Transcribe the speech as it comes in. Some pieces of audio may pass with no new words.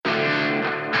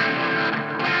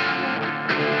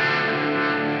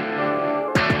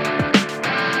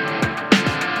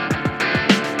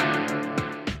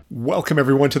Welcome,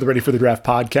 everyone, to the Ready for the Draft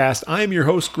podcast. I am your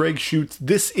host, Greg Schutz.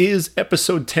 This is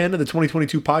episode 10 of the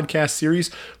 2022 podcast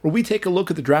series, where we take a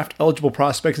look at the draft-eligible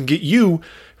prospects and get you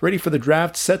ready for the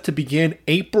draft set to begin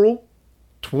April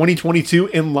 2022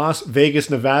 in Las Vegas,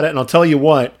 Nevada. And I'll tell you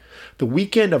what, the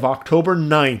weekend of October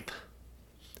 9th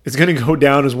is going to go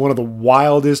down as one of the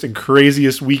wildest and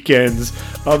craziest weekends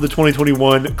of the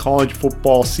 2021 college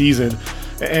football season.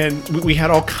 And we had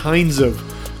all kinds of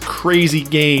crazy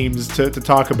games to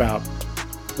talk about.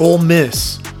 Ole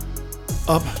Miss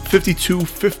up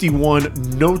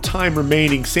 52-51, no time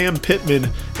remaining. Sam Pittman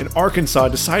and Arkansas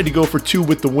decide to go for two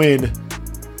with the win,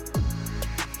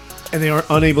 and they are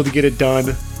unable to get it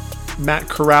done. Matt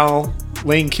Corral,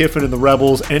 Lane Kiffin, and the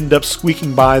Rebels end up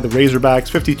squeaking by the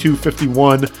Razorbacks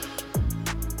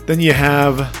 52-51. Then you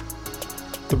have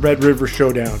the Red River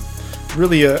Showdown.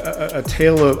 Really a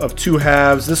tale of two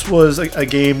halves. This was a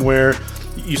game where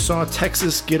you saw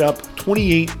Texas get up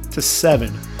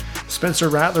 28-7. Spencer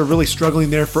Rattler really struggling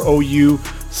there for OU.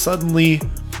 Suddenly,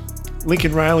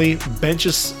 Lincoln Riley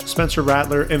benches Spencer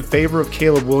Rattler in favor of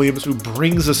Caleb Williams, who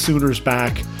brings the Sooners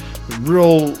back. A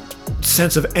real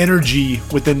sense of energy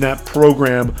within that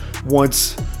program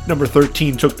once number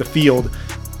 13 took the field.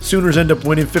 Sooners end up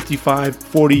winning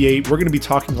 55-48. We're going to be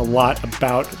talking a lot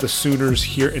about the Sooners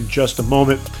here in just a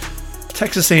moment.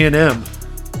 Texas A&M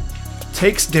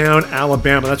takes down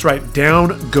Alabama. That's right,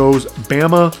 down goes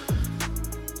Bama.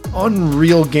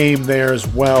 Unreal game there as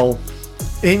well.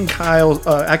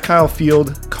 At Kyle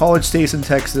Field, College Station,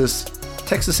 Texas.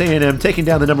 Texas A&M taking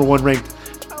down the number one ranked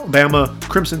Alabama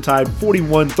Crimson Tide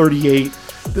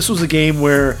 41-38. This was a game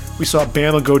where we saw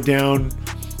Bama go down,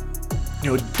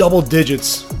 double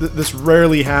digits. This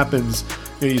rarely happens.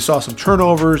 You saw some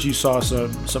turnovers. You saw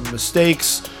some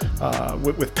mistakes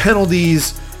with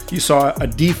penalties. You saw a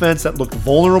defense that looked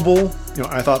vulnerable.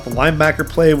 I thought the linebacker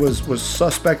play was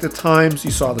suspect at times.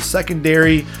 You saw the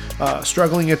secondary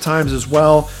struggling at times as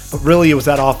well. But really, it was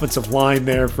that offensive line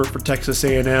there for Texas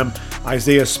A&M.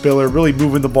 Isaiah Spiller really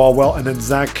moving the ball well. And then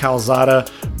Zach Calzada,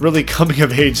 really coming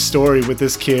of age story with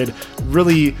this kid.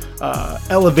 Really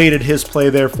elevated his play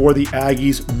there for the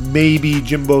Aggies. Maybe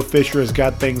Jimbo Fisher has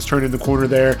got things turned in the corner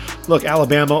there. Look,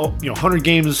 Alabama, 100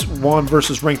 games won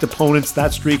versus ranked opponents.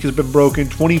 That streak has been broken.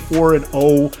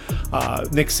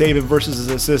 24-0. Nick Saban versus his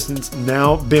assistants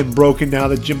now been broken now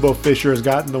that Jimbo Fisher has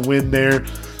gotten the win there.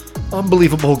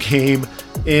 Unbelievable game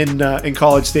in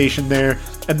College Station there.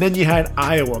 And then you had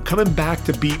Iowa coming back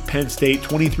to beat Penn State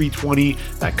 23-20.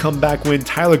 That comeback win.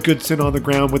 Tyler Goodson on the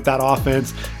ground with that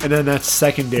offense. And then that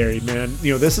secondary, man.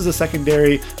 This is a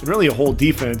secondary and really a whole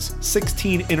defense.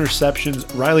 16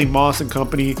 interceptions. Riley Moss and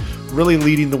company really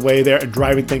leading the way there and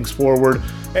driving things forward.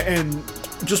 And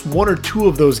just one or two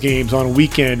of those games on a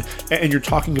weekend, and you're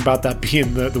talking about that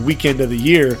being the weekend of the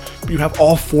year, but you have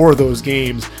all four of those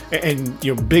games and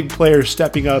big players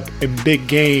stepping up in big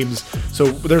games. So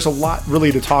there's a lot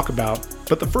really to talk about.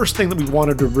 But the first thing that we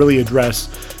wanted to really address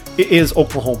is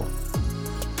Oklahoma.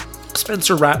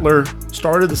 Spencer Rattler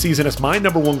started the season as my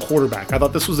number one quarterback. I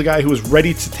thought this was the guy who was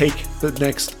ready to take the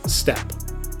next step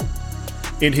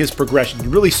in his progression.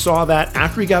 You really saw that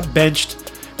after he got benched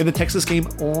in the Texas game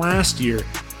last year.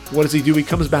 What does he do? He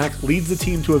comes back, leads the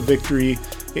team to a victory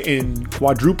in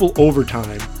quadruple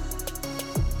overtime,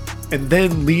 and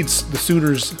then leads the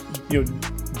Sooners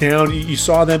down. You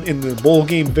saw them in the bowl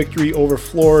game victory over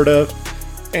Florida,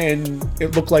 and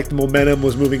it looked like the momentum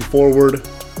was moving forward.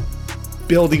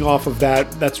 Building off of that,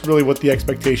 that's really what the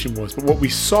expectation was. But what we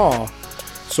saw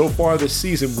so far this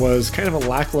season was kind of a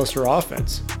lackluster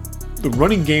offense. The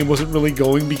running game wasn't really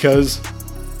going because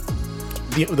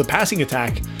the passing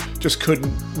attack just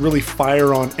couldn't really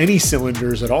fire on any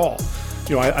cylinders at all.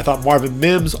 I thought Marvin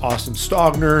Mims, Austin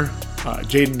Stogner,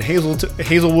 Jaden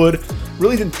Hazelwood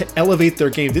really didn't elevate their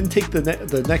game, didn't take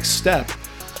the next step.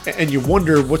 And you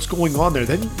wonder what's going on there.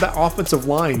 Then that offensive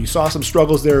line, you saw some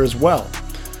struggles there as well.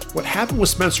 What happened with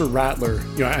Spencer Rattler,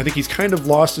 I think he's kind of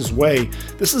lost his way.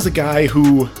 This is a guy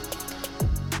who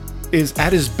is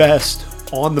at his best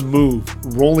on the move,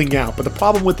 rolling out. But the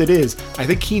problem with it is, I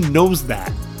think he knows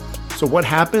that. So what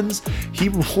happens? He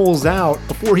rolls out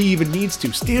before he even needs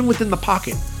to. Stand within the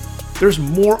pocket. There's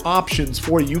more options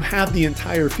for you. You have the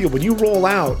entire field. When you roll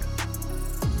out,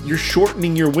 you're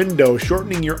shortening your window,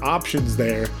 shortening your options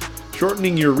there,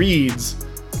 shortening your reads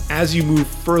as you move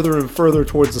further and further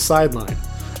towards the sideline.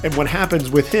 And what happens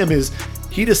with him is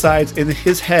he decides in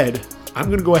his head, I'm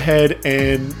going to go ahead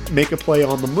and make a play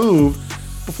on the move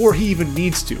before he even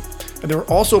needs to. And there were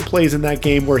also plays in that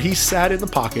game where he sat in the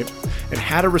pocket and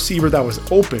had a receiver that was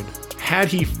open had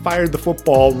he fired the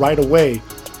football right away.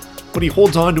 But he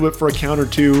holds on to it for a count or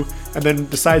two, and then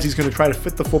decides he's going to try to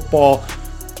fit the football,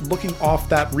 looking off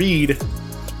that read,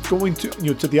 going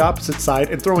to the opposite side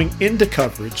and throwing into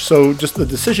coverage. So just the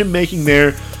decision making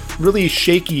there, really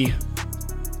shaky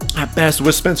at best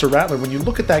with Spencer Rattler. When you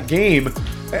look at that game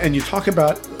and you talk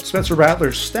about Spencer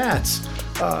Rattler's stats,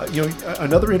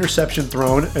 another interception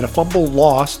thrown and a fumble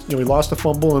lost. He lost a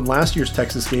fumble in last year's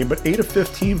Texas game, but 8 of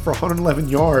 15 for 111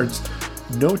 yards,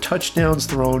 no touchdowns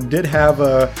thrown. Did have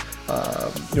a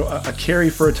carry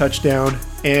for a touchdown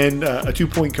and a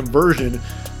 2-point conversion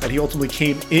that he ultimately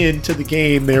came into the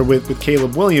game there with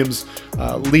Caleb Williams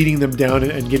leading them down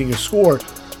and getting a score.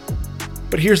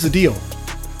 But here's the deal.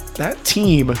 That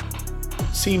team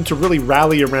seemed to really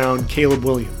rally around Caleb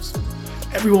Williams.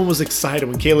 Everyone was excited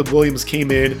when Caleb Williams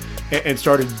came in and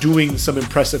started doing some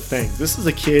impressive things. This is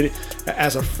a kid,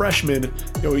 as a freshman,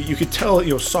 you could tell,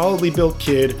 solidly built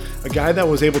kid, a guy that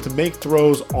was able to make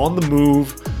throws on the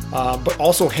move, but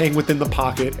also hang within the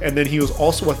pocket, and then he was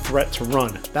also a threat to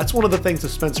run. That's one of the things that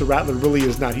Spencer Rattler really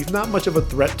is not. He's not much of a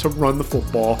threat to run the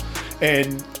football,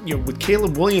 and with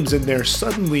Caleb Williams in there,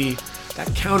 suddenly that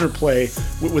counterplay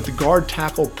with the guard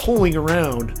tackle pulling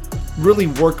around really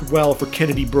worked well for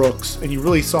Kennedy Brooks, and you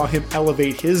really saw him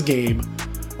elevate his game.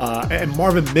 And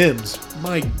Marvin Mims,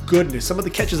 my goodness, some of the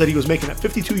catches that he was making, that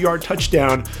 52-yard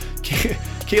touchdown,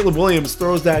 Caleb Williams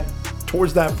throws that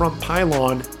towards that front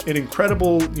pylon, an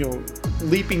incredible,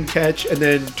 leaping catch, and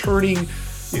then turning.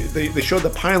 They showed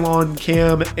the pylon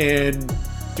cam, and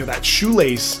that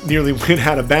shoelace nearly went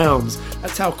out of bounds.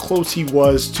 That's how close he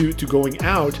was to going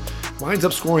out. Winds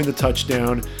up scoring the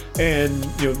touchdown,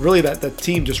 and really that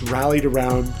team just rallied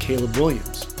around Caleb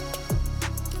Williams.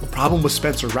 The problem with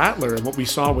Spencer Rattler and what we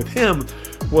saw with him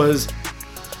was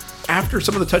after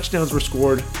some of the touchdowns were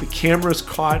scored, the cameras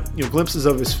caught glimpses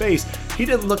of his face. He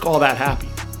didn't look all that happy.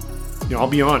 I'll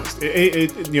be honest.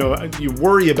 You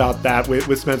worry about that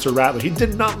with Spencer Rattler. He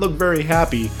did not look very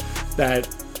happy that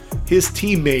his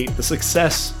teammate, the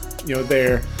success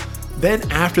there. Then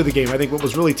after the game, I think what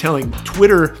was really telling,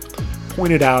 Twitter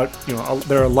pointed out,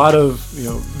 there are a lot of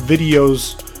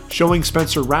videos showing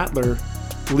Spencer Rattler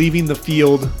leaving the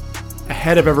field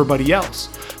ahead of everybody else.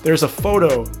 There's a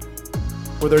photo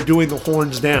where they're doing the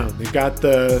horns down. They've got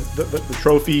the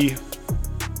trophy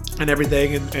and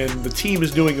everything, and the team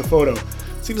is doing a photo.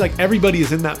 It seems like everybody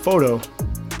is in that photo.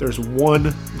 There's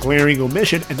one glaring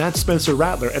omission, and that's Spencer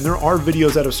Rattler. And there are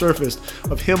videos that have surfaced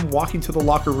of him walking to the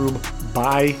locker room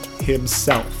by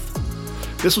himself.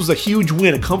 This was a huge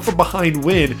win, a come-from-behind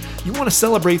win. You want to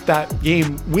celebrate that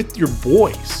game with your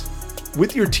boys,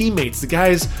 with your teammates, the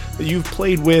guys that you've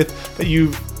played with, that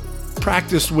you've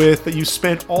practiced with, that you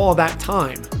spent all of that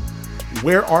time.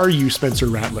 Where are you, Spencer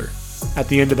Rattler, at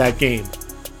the end of that game?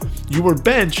 You were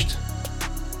benched,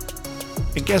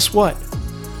 and guess what?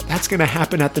 That's going to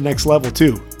happen at the next level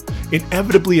too.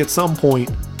 Inevitably, at some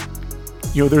point,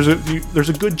 there's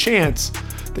a good chance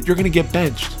that you're going to get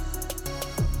benched.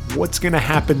 What's going to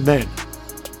happen then?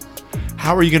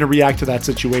 How are you going to react to that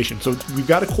situation? So we've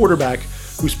got a quarterback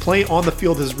whose play on the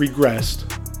field has regressed,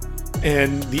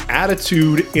 and the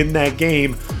attitude in that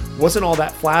game wasn't all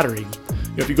that flattering.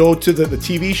 If you go to the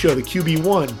TV show, the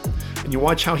QB1, and you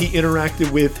watch how he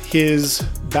interacted with his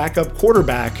backup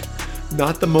quarterback,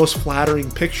 not the most flattering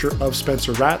picture of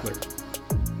Spencer Rattler.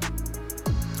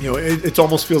 It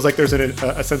almost feels like there's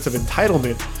a sense of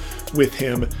entitlement with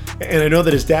him. And I know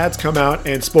that his dad's come out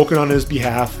and spoken on his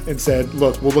behalf and said,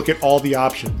 look, we'll look at all the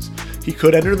options. He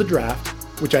could enter the draft,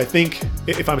 which I think,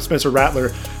 if I'm Spencer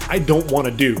Rattler, I don't want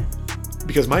to do,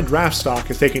 because my draft stock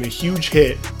has taken a huge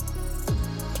hit.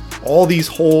 All these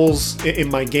holes in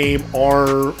my game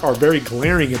are very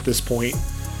glaring at this point,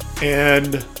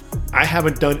 and I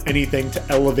haven't done anything to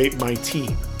elevate my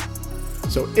team.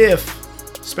 So if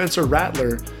Spencer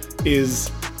Rattler is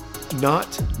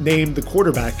not named the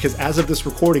quarterback, because as of this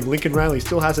recording, Lincoln Riley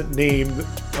still hasn't named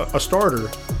a starter.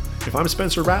 If I'm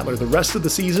Spencer Rattler, the rest of the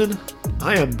season,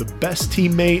 I am the best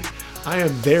teammate. I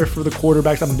am there for the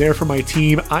quarterbacks. I'm there for my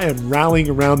team. I am rallying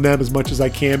around them as much as I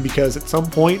can, because at some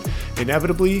point,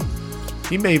 inevitably,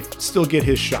 he may still get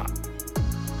his shot.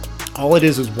 All it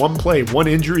is one play, one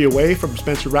injury away from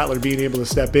Spencer Rattler being able to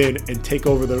step in and take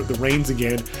over the reins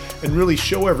again and really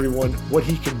show everyone what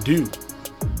he can do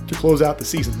to close out the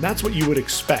season. That's what you would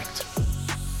expect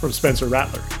from Spencer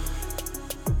Rattler.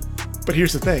 But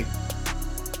here's the thing.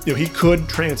 He could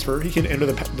transfer. He can enter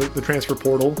the transfer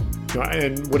portal.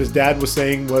 And what his dad was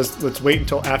saying was, let's wait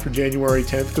until after January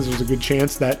 10th, because there's a good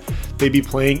chance that they'd be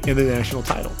playing in the national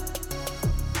title.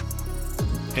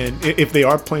 And if they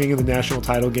are playing in the national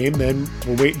title game, then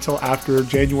we'll wait until after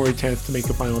January 10th to make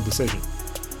the final decision.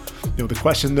 The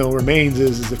question though remains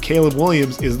is if Caleb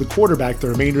Williams is the quarterback the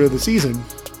remainder of the season,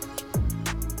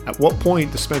 at what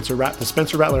point does Spencer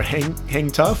Rattler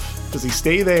hang tough? Does he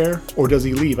stay there or does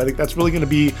he leave? I think that's really going to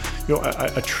be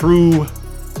a true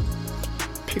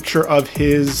picture of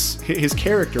his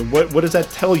character. What does that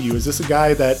tell you? Is this a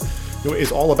guy that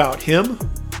is all about him,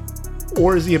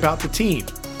 or is he about the team?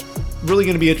 Really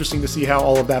going to be interesting to see how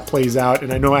all of that plays out.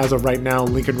 And I know as of right now,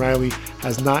 Lincoln Riley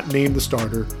has not named the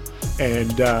starter.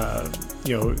 And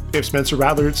if Spencer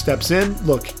Rattler steps in,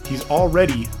 look, he's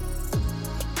already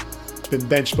been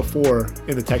benched before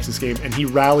in the Texas game, and he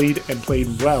rallied and played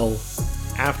well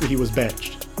after he was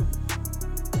benched.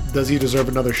 Does he deserve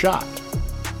another shot?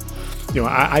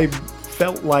 I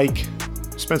felt like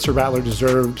Spencer Rattler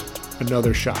deserved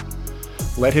another shot.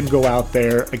 Let him go out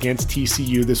there against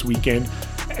TCU this weekend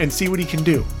and see what he can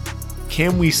do.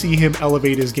 Can we see him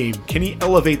elevate his game? Can he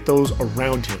elevate those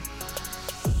around him?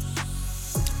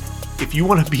 If you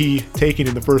want to be taken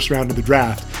in the first round of the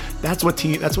draft, that's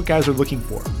what guys are looking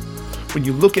for. When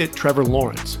you look at Trevor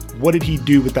Lawrence, what did he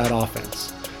do with that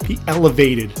offense? He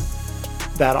elevated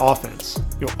that offense.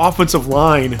 Offensive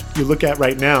line, you look at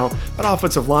right now, that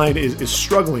offensive line is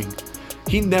struggling.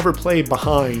 He never played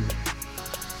behind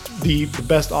the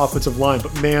best offensive line,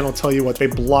 but man, I'll tell you what, they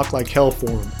block like hell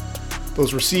for him.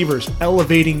 Those receivers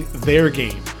elevating their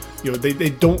game. They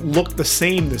don't look the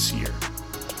same this year.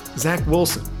 Zach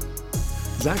Wilson,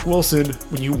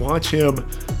 when you watch him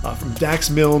from Dax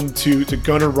Milne to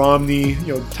Gunnar Romney,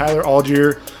 Tyler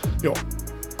Algier,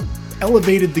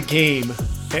 elevated the game,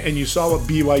 and you saw what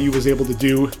BYU was able to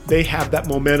do. They have that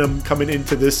momentum coming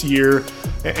into this year,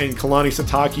 and Kalani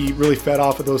Sitake really fed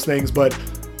off of those things, but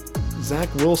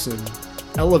Zach Wilson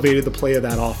elevated the play of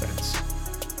that offense.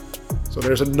 So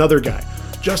there's another guy,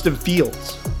 Justin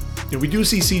Fields. We do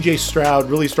see CJ Stroud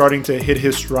really starting to hit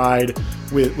his stride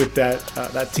with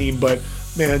that team, but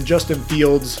man, Justin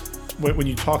Fields, when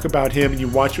you talk about him and you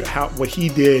watch what he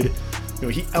did,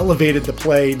 he elevated the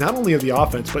play, not only of the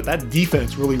offense, but that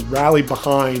defense really rallied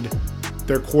behind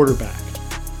their quarterback.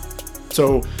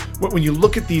 So when you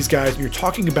look at these guys and you're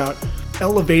talking about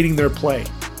elevating their play,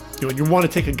 and you want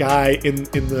to take a guy in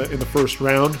the first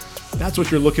round, that's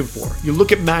what you're looking for. You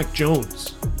look at Mac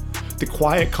Jones, the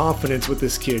quiet confidence with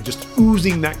this kid, just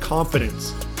oozing that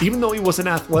confidence. Even though he wasn't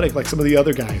athletic like some of the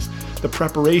other guys, the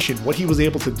preparation, what he was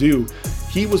able to do,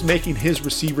 he was making his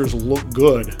receivers look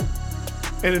good.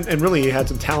 And really, he had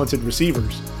some talented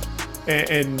receivers.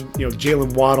 And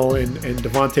Jalen Waddle and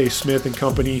Devontae Smith and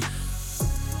company.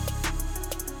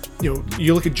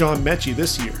 You look at John Mechie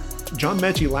this year. John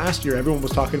Mechie last year, everyone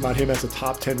was talking about him as a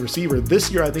top 10 receiver.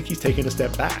 This year, I think he's taken a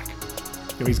step back.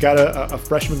 He's got a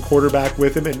freshman quarterback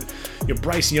with him, and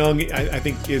Bryce Young, I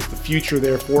think, is the future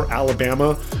there for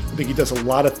Alabama. I think he does a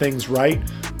lot of things right,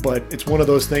 but it's one of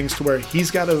those things to where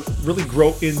he's got to really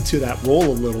grow into that role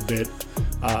a little bit.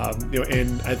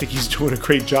 And I think he's doing a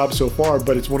great job so far,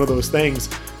 but it's one of those things,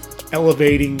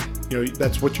 elevating,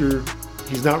 that's what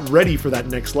he's not ready for that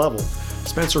next level.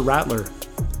 Spencer Rattler,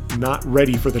 not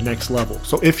ready for the next level.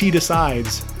 So if he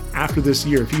decides after this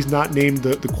year, if he's not named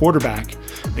the quarterback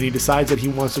and he decides that he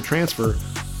wants to transfer,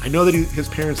 I know that his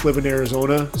parents live in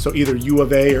Arizona, so either U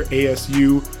of A or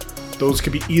ASU, those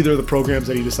could be either of the programs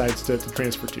that he decides to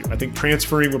transfer to. I think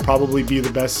transferring would probably be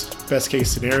the best case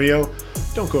scenario.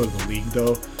 Don't go to the league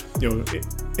though.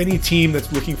 Any team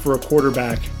that's looking for a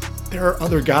quarterback, there are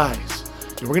other guys.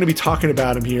 We're going to be talking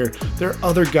about them here. There are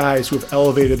other guys who have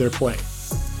elevated their play.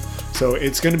 So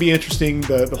it's going to be interesting,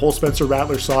 the whole Spencer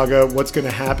Rattler saga, what's going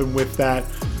to happen with that.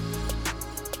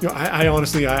 I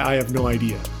honestly have no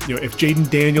idea. If Jaden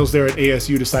Daniels there at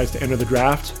ASU decides to enter the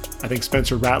draft, I think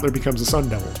Spencer Rattler becomes a Sun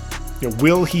Devil.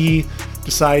 Will he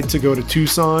decide to go to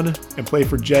Tucson and play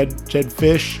for Jed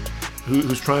Fish,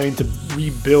 who's trying to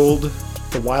rebuild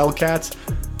the Wildcats?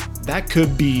 That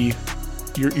could be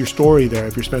your story there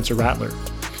if you're Spencer Rattler.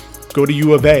 Go to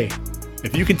U of A.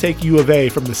 If you can take U of A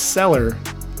from the cellar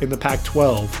in the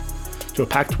Pac-12 to a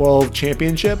Pac-12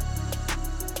 championship,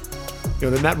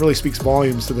 then that really speaks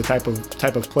volumes to the type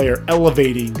of player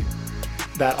elevating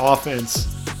that offense,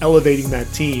 elevating that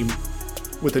team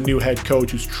with a new head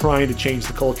coach who's trying to change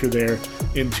the culture there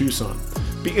in Tucson.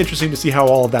 Be interesting to see how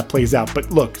all of that plays out.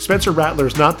 But look, Spencer Rattler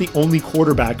is not the only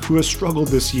quarterback who has struggled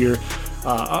this year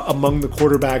among the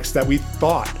quarterbacks that we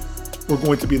thought were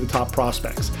going to be the top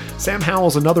prospects. Sam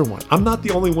Howell's another one. I'm not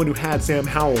the only one who had Sam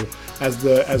Howell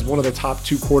as one of the top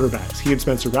two quarterbacks, he and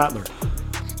Spencer Rattler.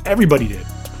 Everybody did.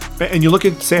 And you look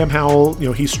at Sam Howell,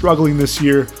 he's struggling this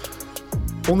year,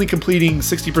 only completing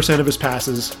 60% of his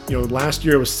passes. Last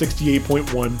year it was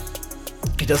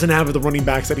 68.1. He doesn't have the running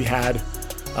backs that he had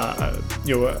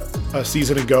a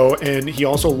season ago, and he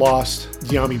also lost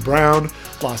De'Ami Brown,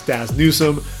 lost Daz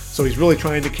Newsome, so he's really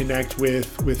trying to connect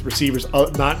with receivers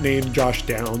not named Josh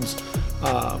Downs.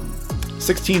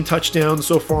 16 touchdowns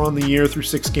so far on the year through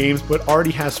 6 games, but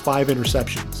already has 5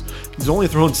 interceptions. He's only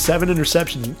thrown 7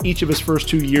 interceptions in each of his first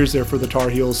 2 years there for the Tar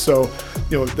Heels. So,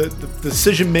 the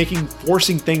decision making,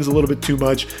 forcing things a little bit too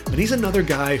much. And he's another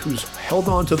guy who's held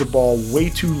on to the ball way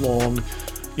too long.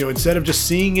 Instead of just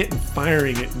seeing it and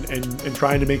firing it and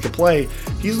trying to make a play,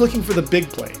 he's looking for the big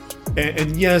play.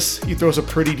 And yes, he throws a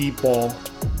pretty deep ball,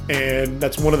 and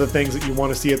that's one of the things that you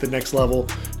want to see at the next level.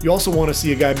 You also want to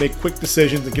see a guy make quick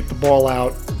decisions and get the ball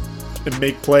out and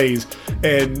make plays,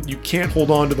 and you can't hold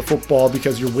on to the football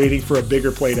because you're waiting for a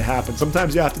bigger play to happen.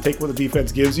 Sometimes you have to take what the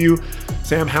defense gives you.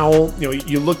 Sam Howell,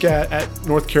 you look at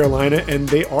North Carolina, and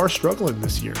they are struggling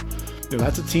this year.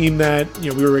 That's a team that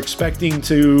we were expecting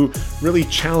to really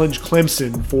challenge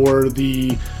Clemson for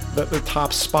the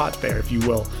top spot there, if you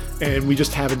will, and we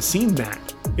just haven't seen that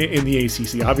in the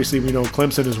ACC. Obviously, we know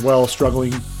Clemson as well,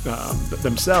 struggling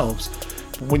themselves.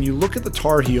 But when you look at the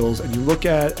Tar Heels and you look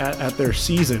at their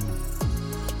season,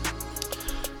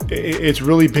 it's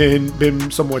really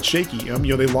been somewhat shaky.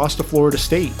 They lost to Florida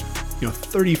State,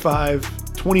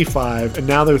 35-25, and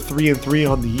now they're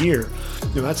 3-3 on the year.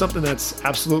 That's something that's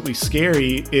absolutely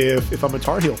scary if I'm a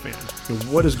Tar Heel fan.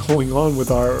 What is going on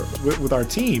with our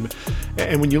team?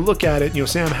 And when you look at it,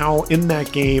 Sam Howell in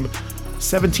that game,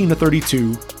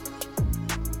 17-32,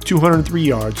 203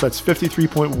 yards. So that's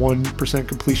 53.1%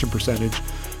 completion percentage,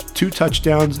 2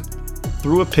 touchdowns,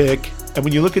 threw a pick. And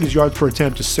when you look at his yards per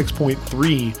attempt, it's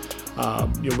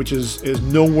 6.3, which is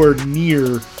nowhere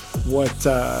near what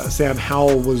Sam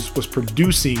Howell was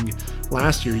producing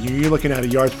last year. You're looking at a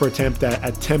yards per attempt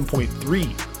at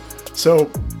 10.3.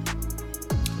 So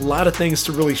a lot of things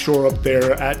to really shore up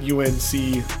there at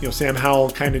UNC. Sam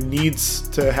Howell kind of needs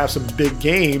to have some big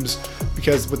games,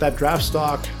 because with that draft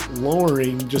stock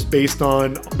lowering just based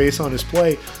on his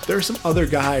play, there are some other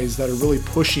guys that are really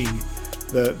pushing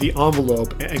the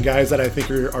envelope, and guys that I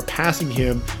think are passing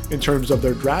him in terms of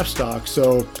their draft stock.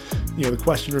 So, the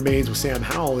question remains with Sam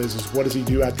Howell is what does he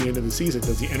do at the end of the season?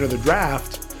 Does he enter the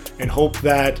draft and hope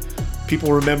that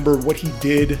people remember what he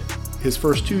did his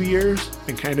first 2 years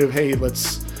and kind of, hey,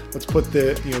 let's put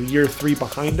the year 3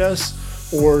 behind us,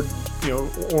 or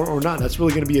not? That's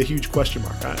really going to be a huge question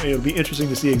mark. It'll be interesting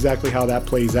to see exactly how that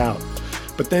plays out.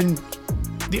 But then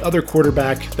the other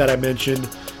quarterback that I mentioned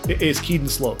is Kedon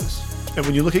Slovis. And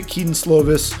when you look at Kedon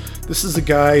Slovis, this is a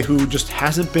guy who just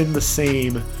hasn't been the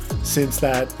same since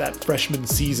that freshman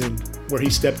season where he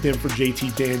stepped in for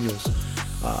JT Daniels.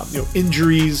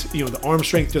 Injuries, the arm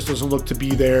strength just doesn't look to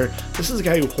be there. This is a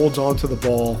guy who holds on to the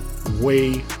ball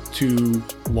way too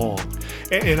long.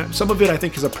 And some of it, I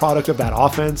think, is a product of that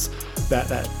offense,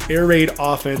 that air raid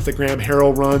offense that Graham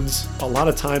Harrell runs. A lot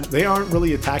of times, they aren't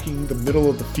really attacking the middle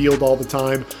of the field all the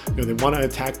time. They want to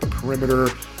attack the perimeter.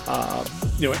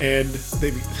 And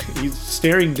he's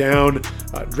staring down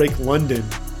Drake London,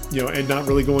 and not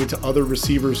really going to other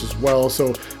receivers as well.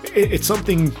 So it's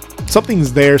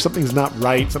something's there, something's not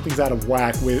right, something's out of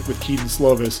whack with Kedon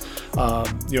Slovis.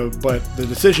 But the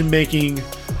decision making,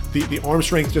 the arm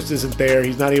strength just isn't there.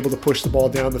 He's not able to push the ball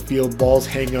down the field. Balls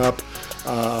hang up.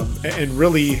 And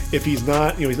really, if he's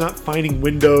not finding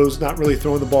windows, not really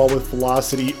throwing the ball with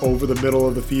velocity over the middle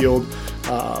of the field,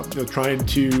 trying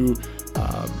to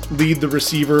lead the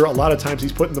receiver. A lot of times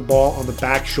he's putting the ball on the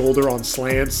back shoulder on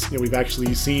slants. We've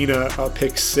actually seen a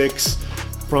pick 6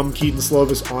 from Kedon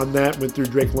Slovis on that, went through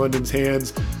Drake London's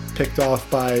hands, picked off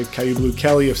by Kyu Blu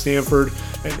Kelly of Stanford,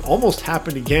 and almost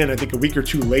happened again, I think, a week or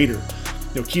 2 later.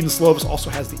 Kedon Slovis also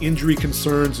has the injury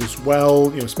concerns as well,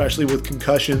 especially with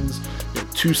concussions.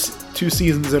 Two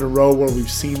seasons in a row where we've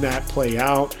seen that play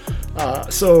out.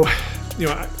 So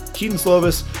Kedon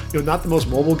Slovis, not the most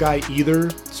mobile guy either.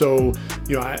 So,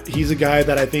 he's a guy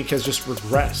that I think has just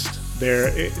regressed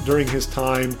there during his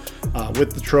time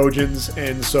with the Trojans.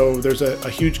 And so there's a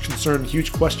huge concern,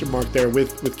 huge question mark there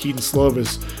with Kedon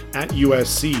Slovis at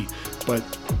USC. But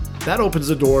that opens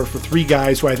the door for 3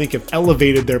 guys who I think have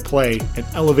elevated their play and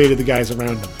elevated the guys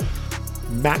around them.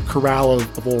 Matt Corral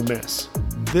of Ole Miss.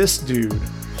 This dude,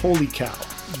 holy cow.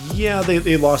 Yeah,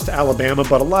 they lost to Alabama,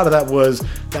 but a lot of that was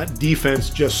that defense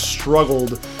just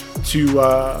struggled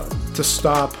to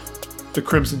stop the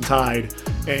Crimson Tide.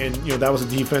 And, that was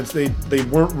a defense. They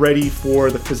weren't ready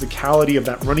for the physicality of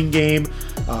that running game.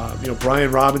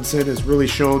 Brian Robinson has really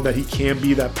shown that he can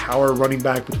be that power running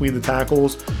back between the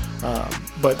tackles,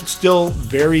 but still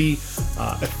very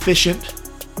efficient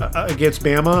against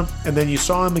Bama, and then you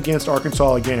saw him against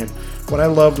Arkansas again. What I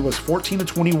loved was 14 to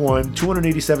 21,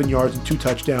 287 yards and 2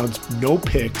 touchdowns, no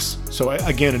picks. So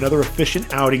again, another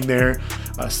efficient outing there.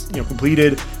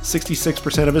 Completed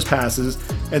 66% of his passes,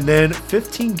 and then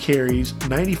 15 carries,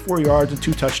 94 yards and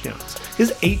 2 touchdowns.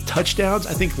 His 8 touchdowns,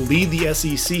 I think, lead the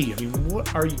SEC. I mean,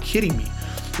 what are you kidding me?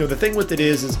 The thing with it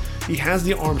is he has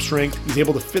the arm strength. He's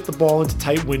able to fit the ball into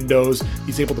tight windows.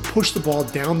 He's able to push the ball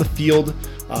down the field,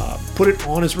 put it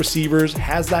on his receivers,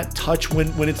 has that touch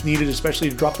when it's needed,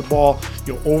 especially to drop the ball,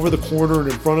 over the corner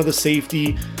and in front of the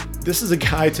safety. This is a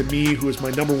guy, to me, who is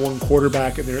my number one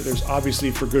quarterback, and there's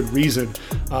obviously for good reason.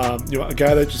 A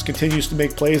guy that just continues to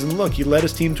make plays. And look, he led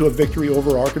his team to a victory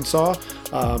over Arkansas.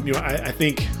 I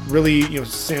think really,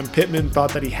 Sam Pittman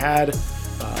thought that he had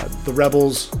the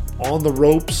Rebels on the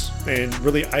ropes, and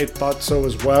really I thought so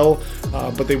as well,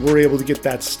 but they were able to get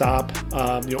that stop.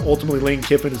 Ultimately Lane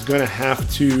Kiffin is going to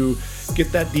have to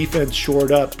get that defense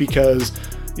shored up, because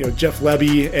Jeff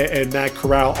Lebby and Matt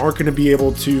Corral aren't going to be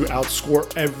able to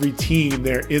outscore every team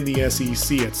there in the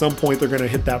SEC. At some point they're going to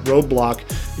hit that roadblock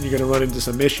and you're going to run into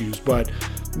some issues, but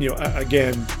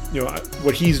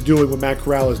what he's doing, what Matt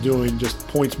Corral is doing, just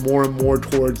points more and more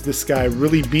towards this guy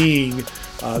really being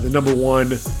the number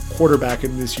one quarterback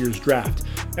in this year's draft.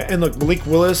 And look, Malik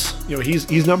Willis,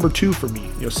 he's number 2 for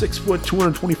me. 6 foot,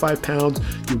 225 pounds.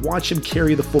 You watch him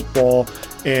carry the football,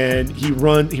 and he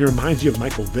reminds you of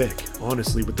Michael Vick,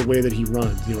 honestly, with the way that he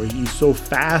runs. He's so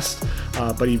fast,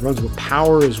 but he runs with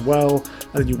power as well.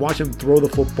 And then you watch him throw the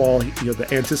football, the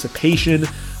anticipation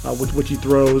with which he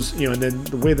throws, and then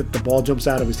the way that the ball jumps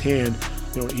out of his hand.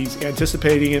 He's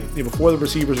anticipating it before the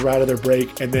receivers are out of their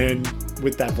break, and then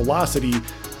with that velocity,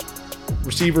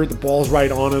 receiver, the ball's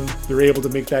right on him. They're able to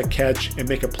make that catch and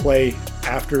make a play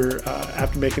after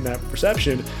making that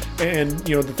reception. And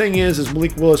the thing is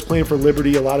Malik Willis playing for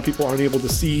Liberty, a lot of people aren't able to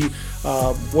see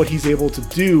what he's able to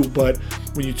do. But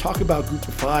when you talk about Group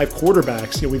of 5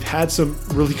 quarterbacks, we've had some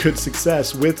really good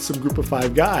success with some Group of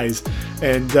 5 guys,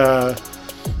 and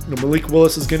Malik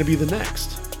Willis is going to be the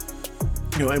next.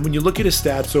 And when you look at his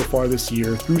stats so far this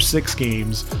year, through 6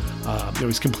 games,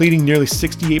 he's completing nearly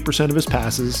 68% of his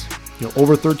passes,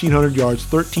 over 1,300 yards,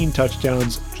 13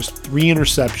 touchdowns, just 3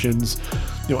 interceptions.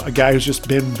 A guy who's just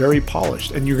been very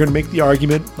polished. And you're going to make the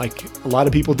argument, like a lot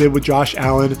of people did with Josh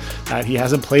Allen, that he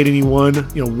hasn't played anyone.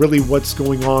 Really what's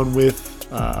going on with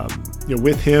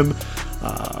him,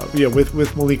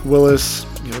 with Malik Willis.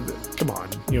 Come on,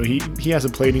 he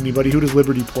hasn't played anybody. Who does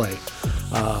Liberty play?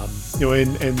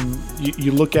 And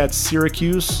you look at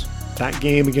Syracuse, that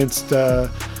game against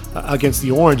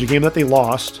the Orange, a game that they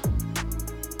lost.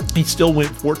 He still went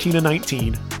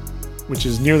 14-19, which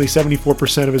is nearly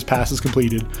 74% of his passes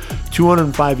completed,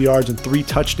 205 yards and 3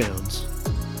 touchdowns,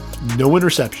 no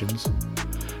interceptions,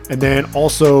 and then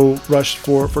also rushed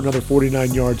for another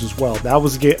 49 yards as well. That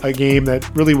was a game that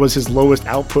really was his lowest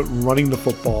output running the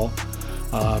football.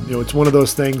 It's one of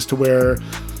those things to where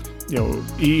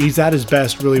he's at his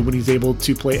best really when he's able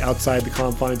to play outside the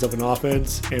confines of an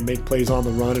offense and make plays on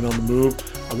the run and on the move.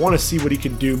 I want to see what he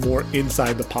can do more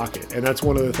inside the pocket, and that's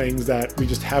one of the things that we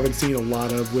just haven't seen a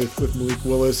lot of with Malik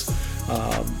Willis.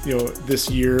 This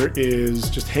year is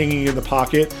just hanging in the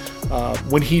pocket.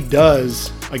 When he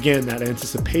does, again, that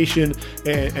anticipation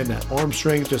and that arm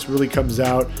strength just really comes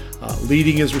out,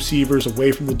 leading his receivers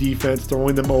away from the defense,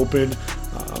 throwing them open.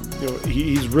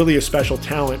 He's really a special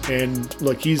talent, and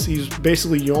look, he's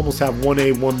basically, you almost have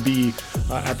 1A, 1B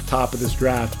at the top of this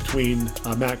draft between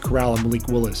Matt Corral and Malik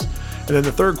Willis. And then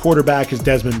the third quarterback is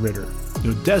Desmond Ridder.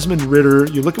 Desmond Ridder,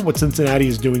 you look at what Cincinnati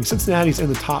is doing. Cincinnati's in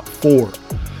the top 4.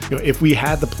 If we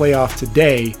had the playoff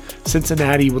today,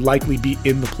 Cincinnati would likely be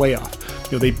in the playoff.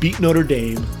 They beat Notre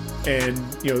Dame, and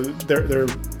they're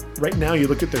right now. You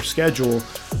look at their schedule;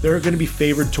 they're going to be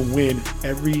favored to win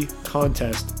every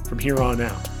contest from here on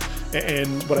out.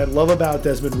 And what I love about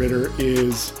Desmond Ridder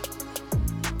is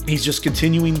he's just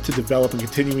continuing to develop and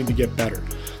continuing to get better.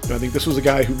 I think this was a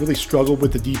guy who really struggled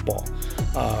with the deep ball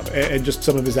and just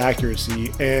some of his accuracy.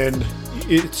 And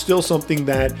it's still something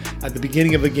that at the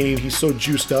beginning of the game, he's so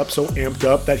juiced up, so amped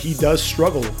up that he does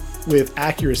struggle with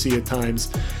accuracy at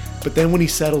times. But then when he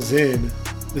settles in,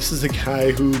 this is a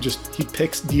guy who he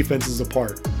picks defenses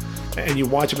apart. And you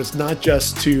watch him, it's not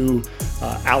just to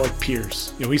Alec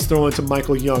Pierce. He's throwing to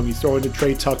Michael Young. He's throwing to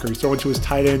Trey Tucker. He's throwing to his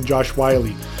tight end, Josh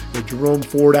Wiley. Jerome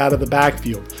Ford out of the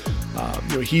backfield.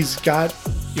 He's got,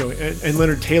 and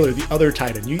Leonard Taylor, the other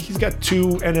tight end. He's got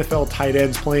 2 NFL tight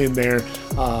ends playing there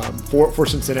for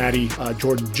Cincinnati.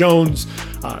 Jordan Jones.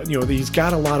 He's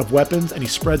got a lot of weapons, and he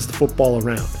spreads the football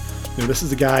around. This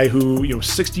is a guy who,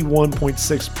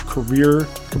 61.6 career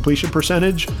completion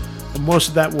percentage. And most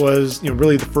of that was,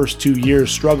 really the first 2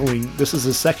 years struggling. This is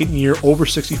his second year, over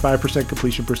 65%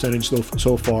 completion percentage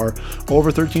so far, over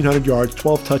 1,300 yards,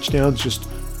 12 touchdowns, just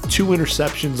 2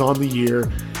 interceptions on the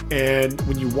year. And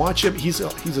when you watch him, he's a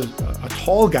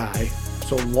tall guy,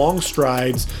 so long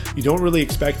strides. You don't really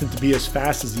expect him to be as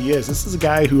fast as he is. This is a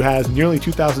guy who has nearly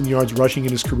 2,000 yards rushing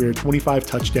in his career, 25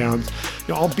 touchdowns.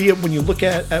 Albeit when you look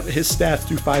at his stats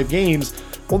through 5 games,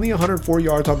 only 104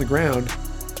 yards on the ground.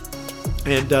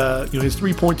 And his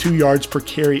 3.2 yards per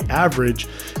carry average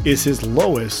is his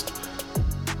lowest.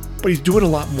 But he's doing a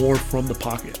lot more from the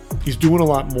pocket. He's doing a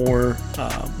lot more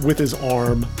with his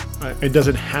arm and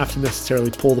doesn't have to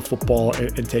necessarily pull the football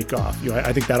and take off.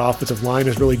 I think that offensive line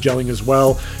is really gelling as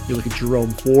well. You look at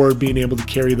Jerome Ford being able to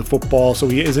carry the football, so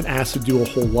he isn't asked to do a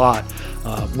whole lot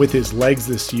with his legs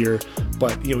this year.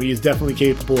 But he is definitely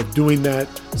capable of doing that.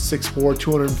 6'4",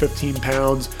 215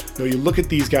 pounds. You look at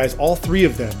these guys, all 3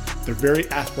 of them, they're very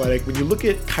athletic. When you look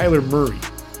at Kyler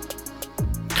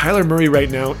Murray right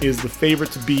now is the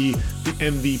favorite to be the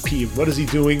MVP. What is he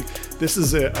doing? This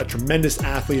is a tremendous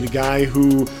athlete, a guy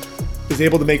who is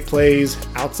able to make plays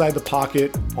outside the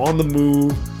pocket, on the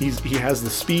move. He has the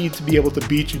speed to be able to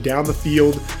beat you down the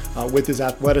field with his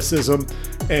athleticism.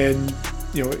 And,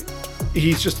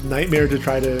 he's just a nightmare to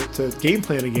try to game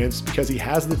plan against because he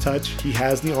has the touch, he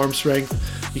has the arm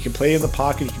strength, he can play in the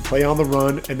pocket, he can play on the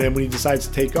run, and then when he decides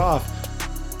to take off,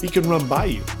 he can run by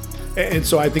you. And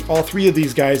so I think all 3 of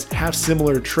these guys have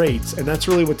similar traits, and that's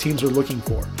really what teams are looking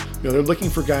for. They're looking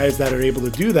for guys that are able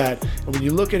to do that. And when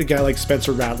you look at a guy like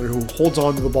Spencer Rattler, who holds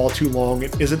on to the ball too long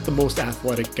and isn't the most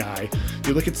athletic guy.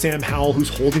 You look at Sam Howell, who's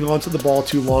holding on to the ball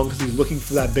too long because he's looking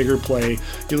for that bigger play.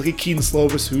 You look at Keaton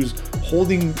Slovis, who's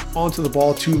holding onto the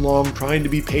ball too long, trying to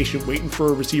be patient, waiting for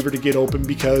a receiver to get open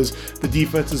because the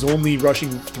defense is only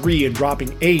rushing 3 and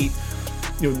dropping 8.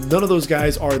 None of those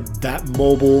guys are that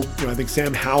mobile. I think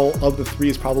Sam Howell of the 3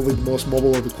 is probably the most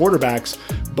mobile of the quarterbacks,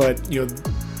 but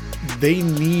they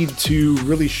need to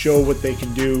really show what they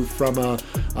can do from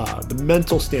the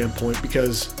mental standpoint,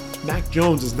 because Mac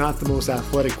Jones is not the most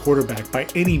athletic quarterback by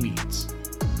any means.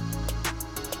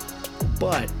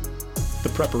 But the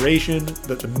preparation,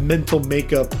 the mental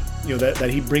makeup, that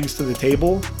he brings to the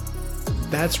table,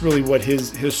 that's really what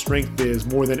his strength is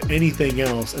more than anything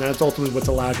else, and that's ultimately what's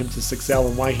allowed him to excel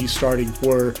and why he's starting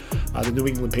for the New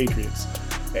England Patriots.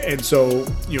 And so,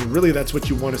 really that's what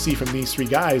you want to see from these 3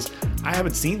 guys. I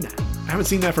haven't seen that. I haven't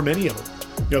seen that from any of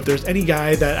them. If there's any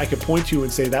guy that I could point to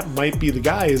and say that might be the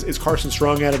guy is Carson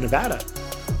Strong out of Nevada.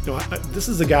 This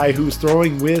is a guy who's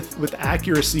throwing with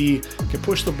accuracy, can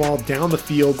push the ball down the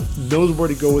field, knows where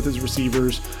to go with his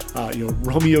receivers.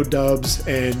 Romeo Doubs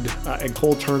and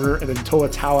Cole Turner, and then Toa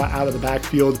Taua out of the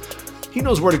backfield. He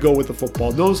knows where to go with the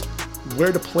football, knows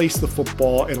where to place the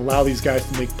football and allow these guys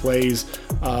to make plays.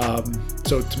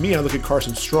 So to me, I look at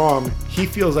Carson Strong. He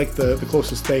feels like the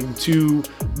closest thing to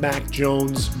Mac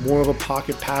Jones, more of a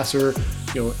pocket passer,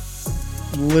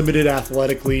 limited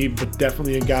athletically, but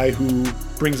definitely a guy who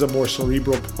brings a more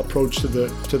cerebral approach to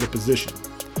the position.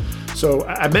 So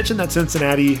I mentioned that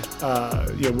Cincinnati,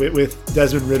 with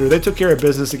Desmond Ridder, they took care of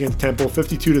business against Temple,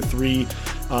 52-3.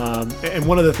 And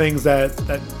one of the things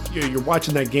that you're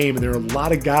watching that game, and there are a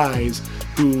lot of guys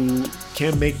who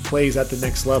can make plays at the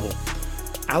next level.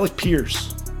 Alec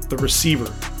Pierce, the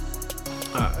receiver,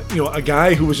 a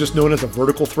guy who was just known as a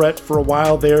vertical threat for a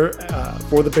while there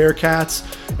for the Bearcats,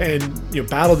 and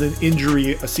battled an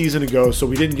injury a season ago, so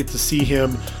we didn't get to see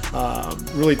him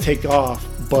really take off.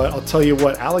 But I'll tell you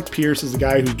what, Alec Pierce is a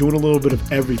guy who's doing a little bit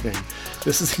of everything.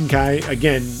 This is a guy,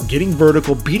 again, getting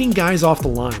vertical, beating guys off the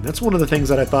line. That's one of the things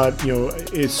that I thought,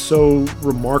 is so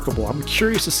remarkable. I'm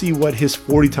curious to see what his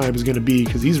 40 time is going to be,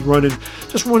 because he's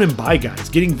just running by guys,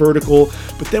 getting vertical.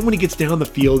 But then when he gets down the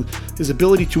field, his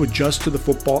ability to adjust to the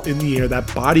football in the air,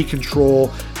 that body control,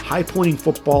 high pointing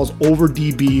footballs over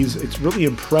DBs, it's really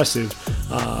impressive.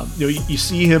 You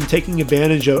see him taking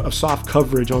advantage of soft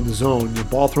coverage on the zone,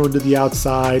 ball thrown to the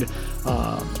outside,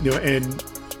 and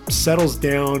settles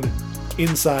down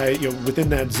inside, within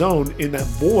that zone, in that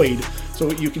void.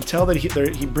 So you can tell that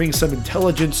he brings some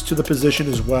intelligence to the position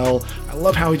as well. I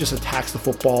love how he just attacks the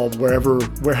football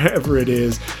wherever it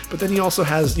is. But then he also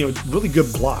has, really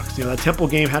good blocks. That Temple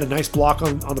game had a nice block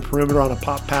on the perimeter on a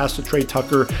pop pass to Trey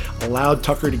Tucker, allowed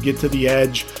Tucker to get to the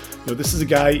edge. This is a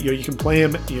guy, you can play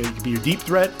him, you can be your deep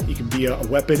threat, you can be a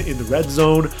weapon in the red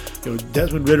zone.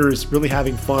 Desmond Ridder is really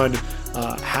having fun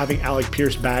having Alec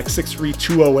Pierce back, 6'3",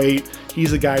 208.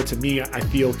 He's a guy, to me, I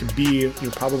feel can be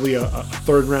probably a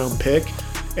 3rd round pick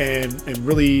and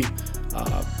really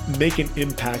make an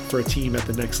impact for a team at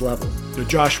the next level.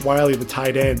 Josh Wiley, the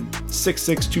tight end,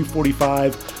 6'6",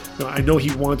 245. I know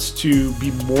he wants to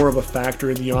be more of a factor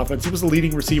in the offense. He was the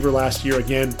leading receiver last year.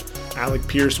 Again, Alec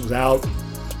Pierce was out.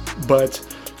 But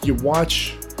you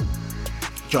watch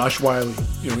Josh Whyle,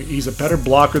 he's a better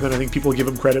blocker than I think people give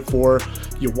him credit for.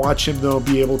 You watch him, though,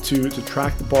 be able to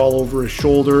track the ball over his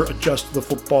shoulder, adjust to the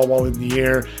football while in the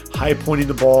air, high pointing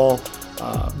the ball.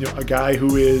 A guy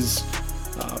who is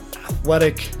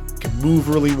athletic, can move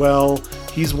really well.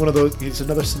 He's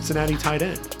another Cincinnati tight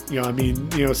end.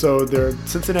 So they're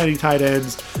Cincinnati tight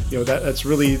ends. That's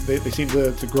really, they seem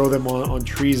to grow them on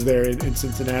trees there in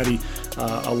Cincinnati.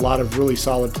 A lot of really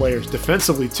solid players.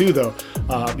 Defensively too, though.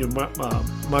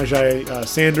 Myjai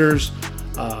Sanders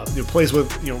plays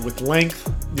with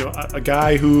length. A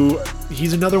guy who,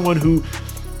 he's another one who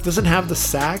doesn't have the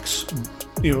sacks.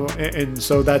 And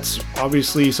so that's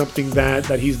obviously something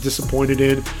that he's disappointed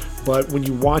in. But when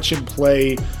you watch him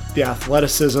play, the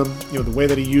athleticism, the way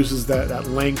that he uses that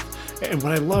length. And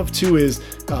what I love too is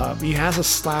he has a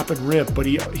slap and rip, but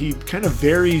he kind of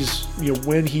varies,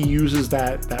 when he uses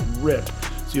that rip.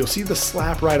 So you'll see the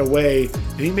slap right away,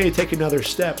 and he may take another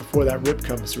step before that rip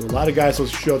comes through. A lot of guys will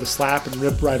show the slap and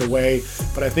rip right away,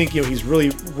 but I think he's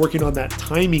really working on that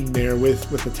timing there with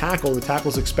the tackle. The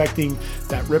tackle's expecting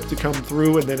that rip to come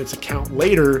through, and then it's a count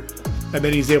later, and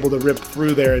then he's able to rip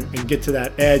through there and get to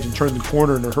that edge and turn the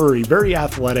corner in a hurry. Very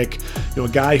athletic, a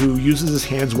guy who uses his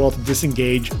hands well to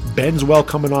disengage, bends well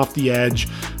coming off the edge.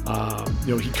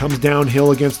 He comes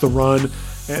downhill against the run,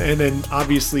 and then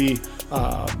obviously,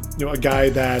 a guy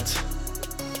that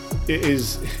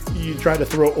is, you try to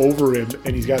throw over him,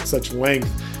 and he's got such length.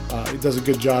 He does a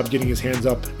good job getting his hands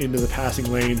up into the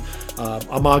passing lane.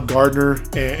 Ahmad Gardner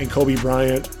and Kobe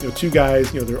Bryant, two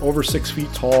guys, they're over 6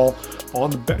 feet tall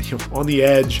on the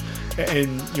edge.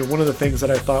 And one of the things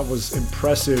that I thought was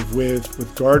impressive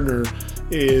with Gardner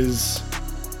is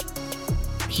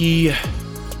he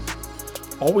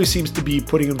always seems to be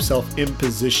putting himself in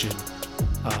position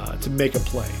to make a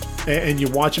play. And you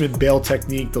watch him in bail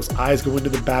technique, those eyes go into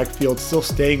the backfield, still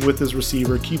staying with his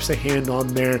receiver, keeps a hand on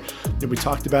there. And we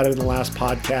talked about it in the last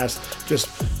podcast, just,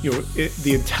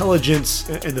 the intelligence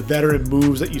and the veteran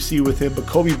moves that you see with him. But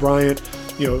Kobe Bryant,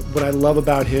 what I love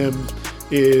about him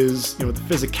is, the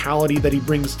physicality that he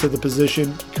brings to the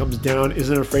position, comes down,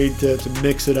 isn't afraid to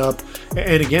mix it up.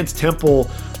 And against Temple,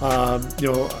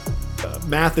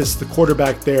 Mathis, the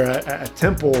quarterback there at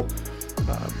Temple,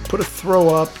 put a throw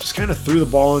up, just kind of threw the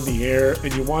ball in the air,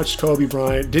 and you watched Kobe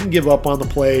Bryant, didn't give up on the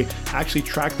play, actually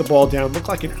tracked the ball down, looked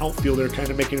like an outfielder kind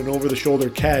of making an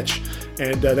over-the-shoulder catch,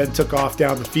 and then took off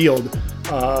down the field.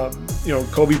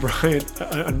 Kobe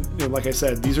Bryant, like I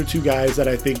said, these are two guys that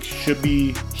I think should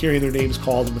be hearing their names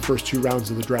called in the first 2 rounds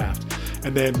of the draft.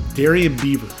 And then Darian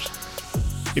Beavers.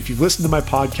 If you've listened to my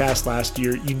podcast last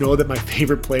year, you know that my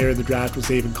favorite player in the draft was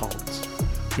Zaven Collins.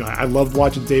 I loved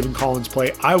watching Zaven Collins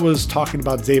play. I was talking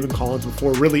about Zaven Collins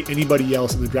before really anybody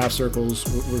else in the draft circles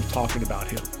were talking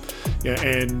about him.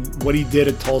 And what he did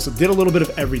at Tulsa, did a little bit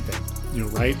of everything,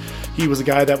 right? He was a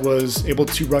guy that was able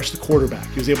to rush the quarterback.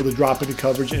 He was able to drop into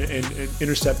coverage and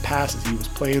intercept passes. He was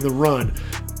playing the run,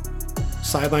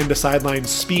 sideline to sideline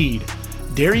speed.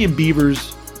 Darian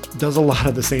Beavers does a lot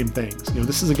of the same things.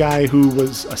 This is a guy who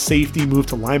was a safety, moved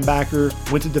to linebacker,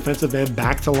 went to defensive end,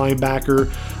 back to linebacker.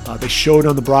 They showed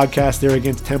on the broadcast there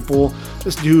against Temple.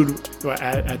 This dude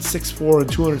at 6'4"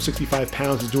 and 265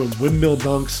 pounds is doing windmill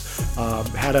dunks.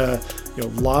 Had a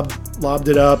lobbed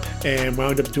it up and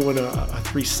wound up doing a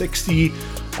 360.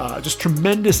 Just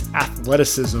tremendous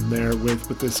athleticism there with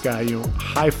this guy.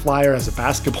 High flyer as a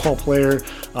basketball player,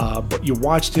 but you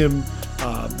watched him,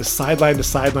 the sideline to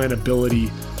sideline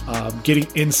ability. Getting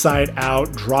inside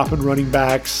out, dropping running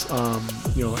backs,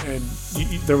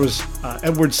 there was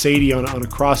Edward Sadie on a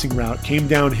crossing route, came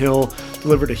downhill,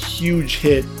 delivered a huge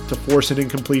hit to force an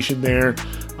incompletion there.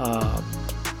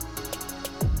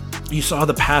 You saw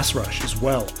the pass rush as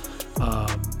well.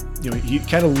 He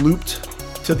kind of looped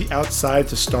to the outside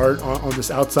to start on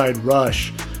this outside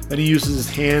rush. Then he uses his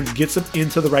hands, gets him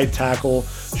into the right tackle,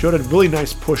 showed a really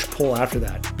nice push-pull after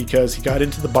that because he got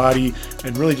into the body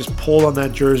and really just pulled on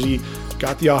that jersey,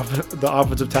 got the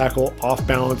offensive tackle off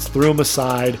balance, threw him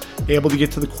aside, able to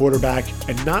get to the quarterback,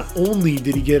 and not only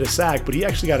did he get a sack, but he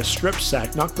actually got a strip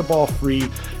sack, knocked the ball free,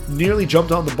 nearly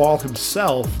jumped on the ball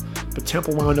himself, but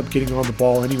Temple wound up getting on the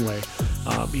ball anyway.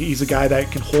 He's a guy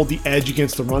that can hold the edge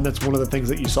against the run. That's one of the things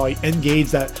that you saw. He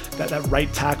engaged that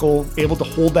right tackle, able to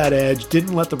hold that edge,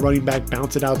 didn't let the running back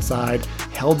bounce it outside,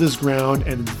 held his ground,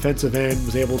 and the defensive end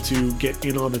was able to get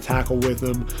in on the tackle with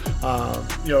him.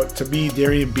 To me,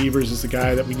 Darian Beavers is the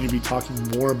guy that we need to be talking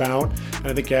more about. And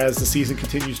I think as the season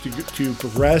continues to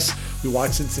progress, we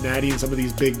watch Cincinnati in some of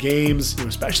these big games,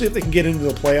 especially if they can get into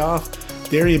the playoff.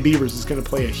 Darian Beavers is going to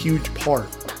play a huge part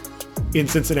in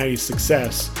Cincinnati's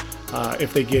success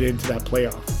if they get into that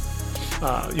playoff.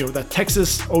 That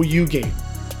Texas OU game,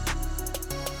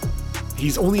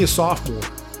 he's only a sophomore,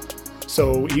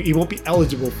 so he won't be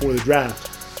eligible for the draft.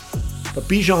 But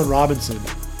Bijan Robinson,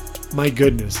 my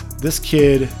goodness, this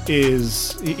kid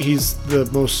he's the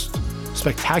most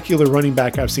spectacular running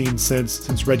back I've seen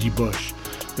since Reggie Bush.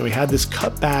 He had this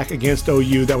cutback against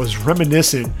OU that was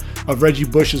reminiscent of Reggie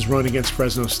Bush's run against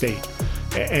Fresno State.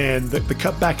 And the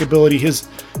cutback ability, his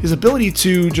ability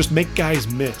to just make guys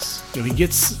miss. He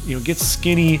gets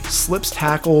skinny, slips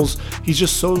tackles. He's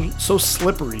just so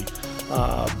slippery.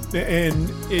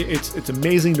 And it's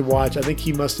amazing to watch. I think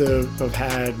he must have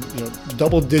had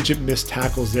double-digit missed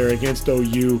tackles there against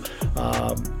OU,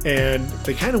 and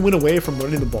they kind of went away from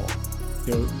running the ball.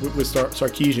 With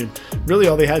Sarkisian, really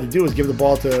all they had to do was give the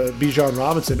ball to Bijan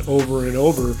Robinson over and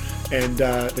over, and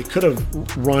they could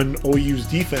have run OU's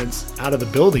defense out of the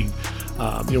building.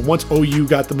 Once OU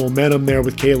got the momentum there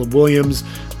with Caleb Williams,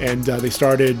 and they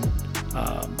started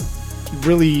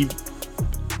really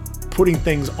putting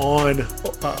things on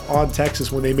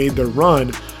Texas when they made their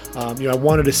run. I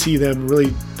wanted to see them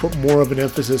really put more of an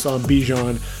emphasis on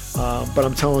Bijan, but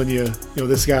I'm telling you,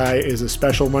 this guy is a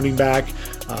special running back.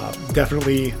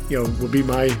 Definitely, would be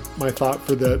my thought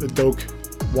for the Doak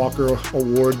Walker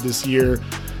Award this year,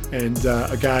 and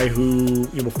a guy who,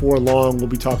 before long, we'll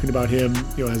be talking about him,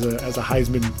 as a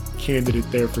Heisman candidate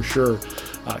there for sure.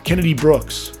 Kennedy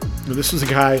Brooks. This was a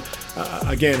guy.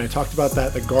 Again, I talked about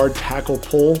the guard tackle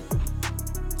pull,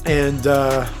 and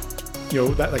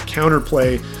that counter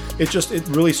play. It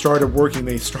really started working.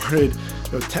 They started,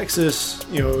 Texas,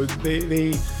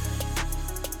 they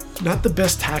not the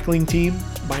best tackling team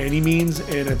by any means,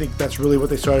 and I think that's really what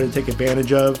they started to take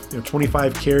advantage of.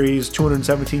 25 carries,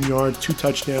 217 yards, 2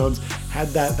 touchdowns, had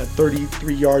that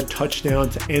 33-yard touchdown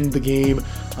to end the game,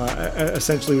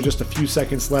 essentially with just a few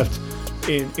seconds left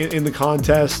in the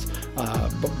contest.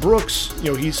 But Brooks,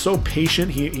 he's so patient.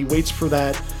 He waits for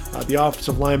the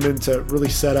offensive lineman to really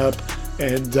set up,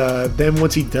 and then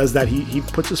once he does that, he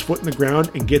puts his foot in the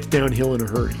ground and gets downhill in a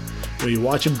hurry. You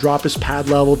watch him drop his pad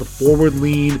level, the forward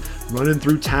lean, running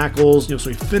through tackles,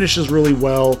 so he finishes really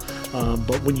well.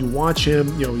 But when you watch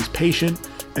him, he's patient,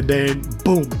 and then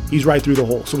boom, he's right through the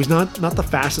hole. So he's not the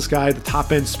fastest guy. The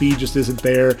top end speed just isn't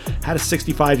there. Had a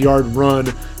 65-yard run,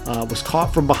 was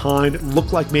caught from behind. It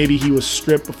looked like maybe he was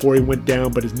stripped before he went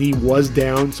down, but his knee was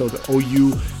down, so the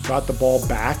OU got the ball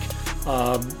back.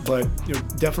 But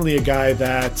definitely a guy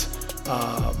that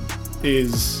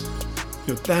is.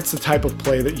 That's the type of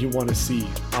play that you want to see,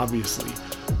 obviously,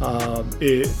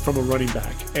 from a running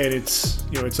back. And it's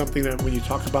something that when you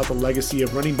talk about the legacy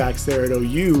of running backs there at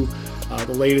OU,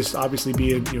 the latest obviously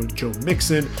being Joe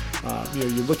Mixon. You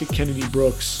look at Kennedy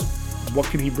Brooks. What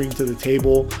can he bring to the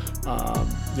table?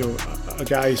 A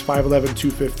guy who's 5'11",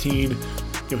 215.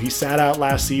 He sat out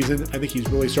last season. I think he's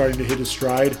really starting to hit his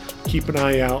stride. Keep an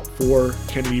eye out for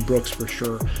Kennedy Brooks for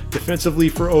sure. Defensively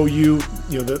for OU,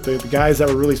 the guys that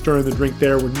were really stirring the drink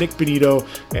there were Nick Benito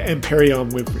and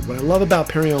Perrion Winfrey. What I love about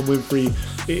Perrion Winfrey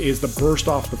is the burst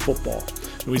off the football.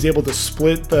 He's able to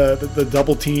split the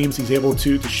double teams. He's able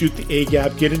to shoot the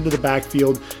A-gap, get into the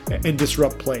backfield, and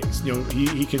disrupt plays.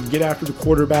 He can get after the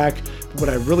quarterback. But what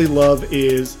I really love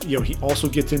is, he also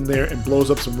gets in there and blows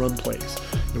up some run plays.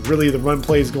 Really, the run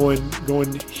play is going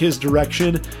his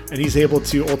direction, and he's able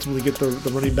to ultimately get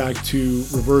the running back to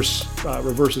reverse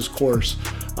his course.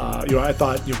 I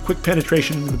thought, quick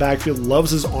penetration into the backfield,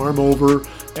 loves his arm over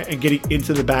and getting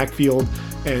into the backfield.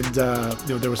 And,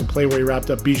 there was a play where he wrapped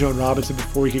up Bijan Robinson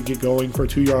before he could get going for a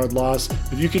 2-yard loss.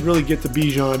 If you could really get to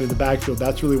Bijan in the backfield,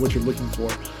 that's really what you're looking for.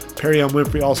 Perrion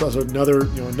Winfrey also has another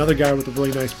guy with a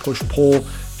really nice push-pull,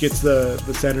 gets the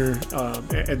center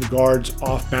and the guards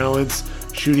off balance,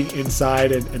 shooting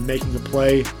inside and making a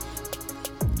play.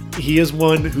 He is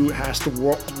one who has to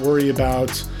worry about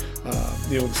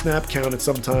the snap count at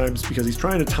sometimes because he's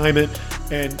trying to time it,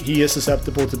 and he is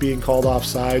susceptible to being called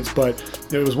offsides. But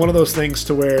it was one of those things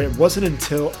to where it wasn't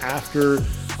until after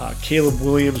Caleb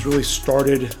Williams really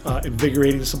started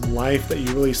invigorating some life that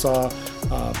you really saw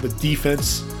the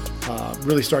defense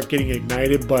really start getting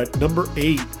ignited. But number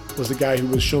 8 was the guy who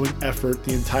was showing effort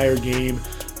the entire game.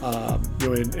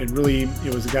 and really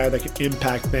is a guy that can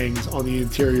impact things on the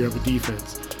interior of a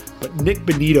defense. But Nick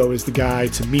Bonitto is the guy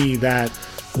to me that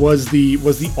was the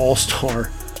all-star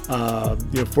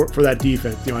for that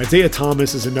defense. Isaiah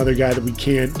Thomas is another guy that we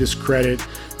can't discredit.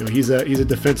 He's a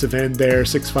defensive end there,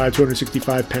 6'5",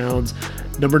 265 pounds,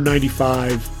 number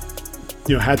 95.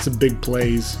 Had some big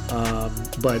plays.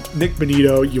 But Nick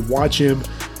Bonitto, you watch him,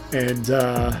 and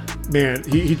man,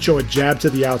 he'd show a jab to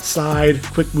the outside,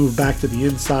 quick move back to the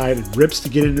inside, and rips to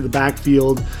get into the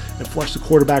backfield and flush the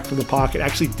quarterback from the pocket.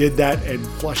 Actually did that and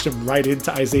flushed him right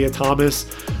into Isaiah Thomas.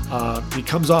 He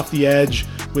comes off the edge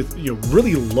with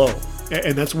really low,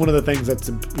 and that's one of the things that's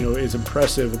is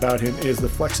impressive about him is the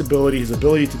flexibility, his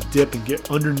ability to dip and get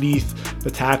underneath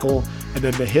the tackle, and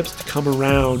then the hips to come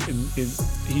around, and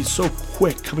he's so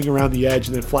quick coming around the edge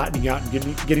and then flattening out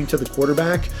and getting to the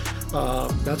quarterback.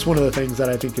 That's one of the things that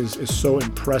I think is so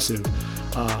impressive.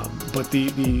 But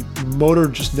the motor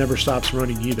just never stops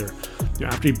running either.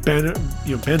 After he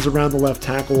bends around the left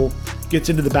tackle, gets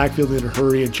into the backfield in a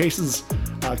hurry, and chases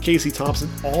Casey Thompson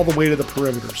all the way to the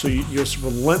perimeter. So just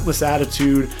relentless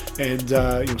attitude, and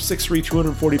 6'3",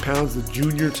 240 pounds. The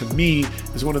junior, to me,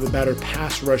 is one of the better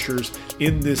pass rushers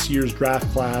in this year's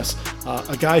draft class.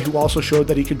 A guy who also showed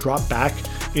that he could drop back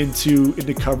into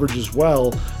coverage as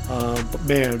well. But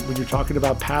man, when you're talking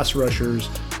about pass rushers,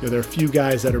 there are a few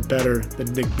guys that are better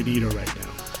than Nick Bonitto right now.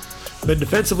 Then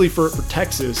defensively for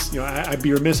Texas, I'd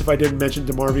be remiss if I didn't mention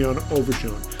DeMarvion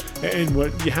Overshown. And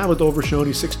what you have with Overshown,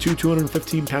 he's 6'2",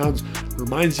 215 pounds,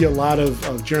 reminds you a lot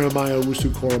of Jeremiah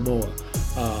Owusu-Koramoah.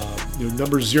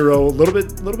 Number 0, a little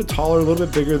bit taller, a little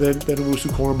bit bigger than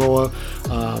Owusu-Koramoah.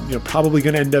 Probably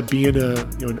going to end up being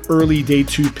an early day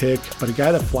 2 pick, but a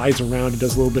guy that flies around and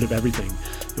does a little bit of everything.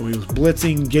 He was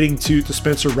blitzing, getting to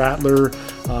Spencer Rattler,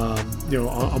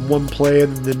 on one play,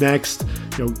 and then the next,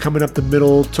 coming up the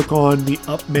middle, took on the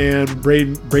up man,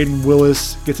 Braden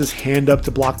Willis, gets his hand up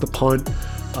to block the punt.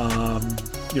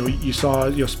 You saw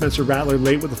Spencer Rattler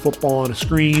late with the football on a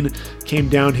screen, came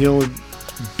downhill, and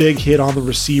big hit on the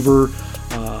receiver.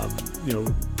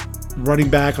 Running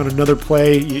back on another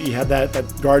play, you had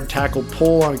that guard tackle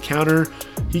pull on a counter.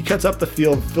 He cuts up the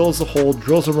field, fills the hole,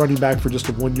 drills a running back for just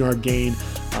a 1-yard gain.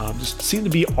 Just seemed to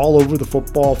be all over the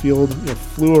football field,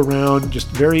 flew around, just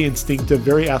very instinctive,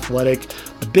 very athletic.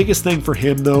 The biggest thing for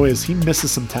him, though, is he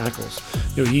misses some tackles.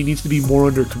 He needs to be more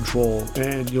under control,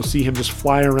 and you'll see him just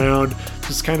fly around,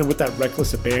 just kind of with that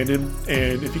reckless abandon.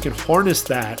 And if he can harness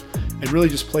that and really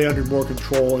just play under more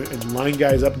control and line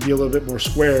guys up and be a little bit more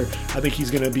square, I think he's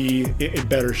going to be in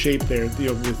better shape there.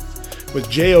 With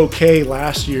JOK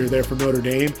last year there for Notre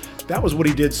Dame, that was what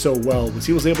he did so well, was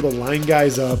he was able to line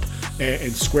guys up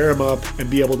and square them up and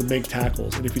be able to make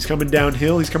tackles. And if he's coming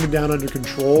downhill, he's coming down under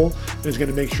control, and he's going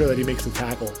to make sure that he makes the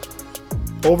tackle.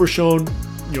 Overshown,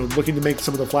 looking to make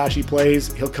some of the flashy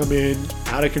plays, he'll come in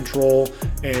out of control,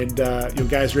 and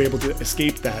guys are able to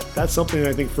escape that. That's something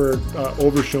I think for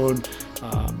Overshown,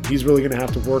 he's really going to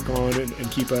have to work on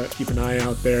and keep an eye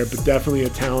out there. But definitely a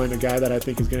talent, a guy that I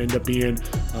think is going to end up being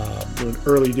an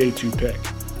early day 2 pick.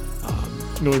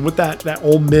 And with that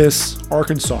Ole Miss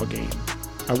Arkansas game,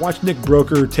 I watched Nick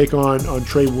Broeker take on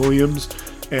Trey Williams,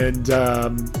 and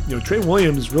Trey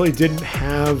Williams really didn't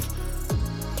have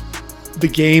the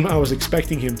game I was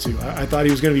expecting him to. I thought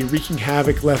he was going to be wreaking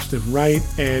havoc left and right,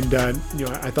 and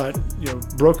I thought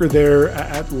Broeker there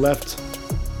at left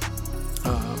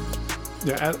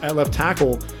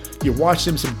tackle, you watched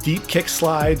him some deep kick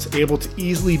slides, able to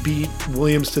easily beat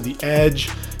Williams to the edge.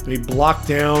 He blocked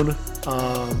down,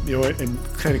 and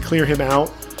kind of clear him out.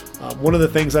 One of the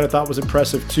things that I thought was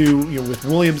impressive too, with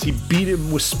Williams, he beat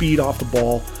him with speed off the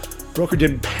ball. Broeker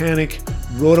didn't panic,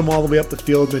 rode him all the way up the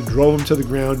field, then drove him to the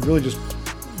ground, really just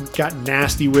got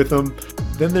nasty with him.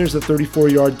 Then there's a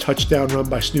 34-yard touchdown run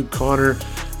by Snoop Connor.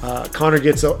 Connor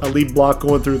gets a lead block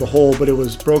going through the hole, but it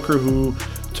was Broeker who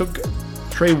took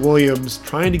Trey Williams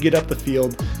trying to get up the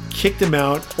field, kicked him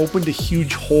out, opened a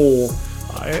huge hole.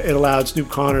 It allowed Snoop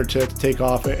Connor to take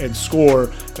off and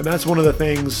score. And that's one of the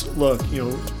things, look,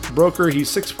 Broeker,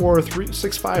 he's 6'5",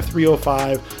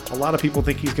 305. A lot of people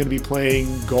think he's going to be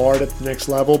playing guard at the next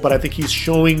level, but I think he's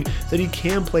showing that he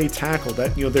can play tackle,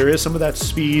 that, there is some of that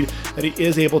speed, that he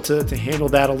is able to handle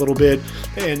that a little bit.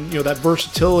 And, that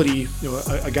versatility,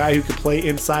 a guy who can play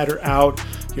inside or out,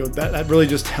 that really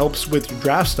just helps with your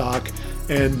draft stock.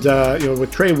 And,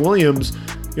 with Trey Williams,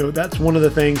 that's one of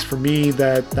the things for me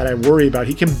that I worry about.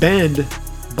 He can bend,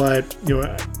 but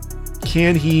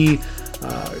can he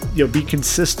be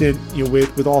consistent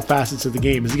with all facets of the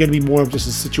game? Is he going to be more of just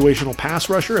a situational pass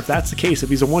rusher? If that's the case, if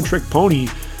he's a one-trick pony,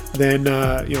 then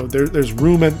there's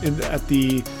room at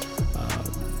the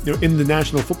in the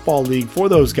National Football League for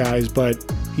those guys, but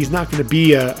he's not going to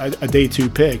be a day 2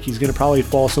 pick. He's going to probably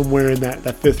fall somewhere in that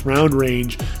 5th round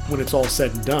range when it's all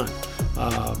said and done.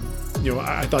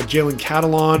 I thought Jalen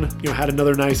Catalon, had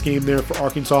another nice game there for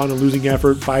Arkansas in a losing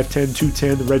effort. 5'10",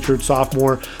 210, the redshirt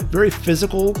sophomore. Very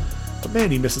physical, but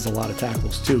man, he misses a lot of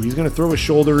tackles too. He's going to throw his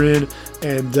shoulder in,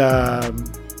 and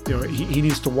he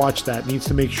needs to watch that. Needs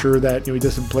to make sure that he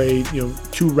doesn't play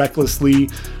too recklessly.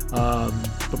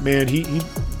 But man, he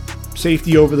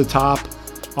safety over the top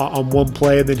on one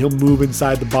play, and then he'll move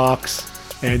inside the box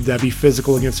and be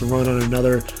physical against the run on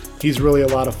another. He's really a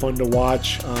lot of fun to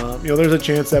watch. There's a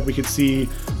chance that we could see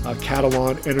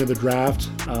Catalon enter the draft.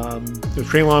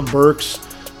 Treylon Burks,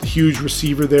 the huge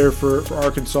receiver there for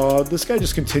Arkansas. This guy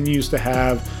just continues to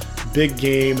have big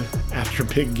game after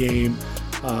big game.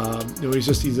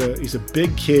 He's a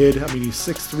big kid. I mean, he's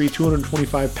 6'3",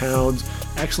 225 pounds.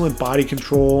 Excellent body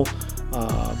control.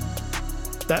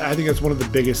 I think that's one of the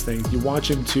biggest things. You watch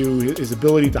him too, his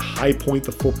ability to high point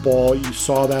the football. You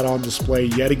saw that on display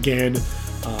yet again.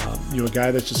 A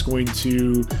guy that's just going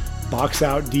to box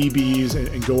out DBs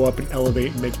and go up and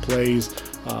elevate and make plays.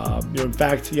 In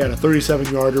fact, he had a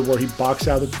 37-yarder where he boxed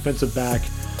out the defensive back,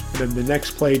 and then the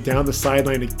next play down the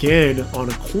sideline again on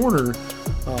a corner.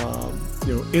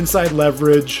 Inside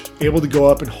leverage, able to go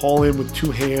up and haul in with 2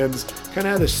 hands. Kind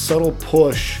of had this subtle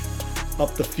push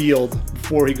up the field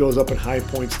before he goes up in high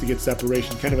points to get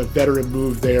separation. Kind of a veteran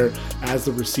move there as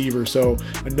the receiver. So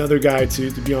another guy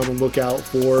to be on the lookout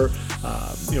for.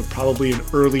 Probably an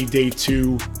early day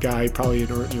 2 guy, probably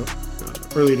an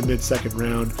early to mid second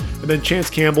round. And then Chance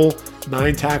Campbell,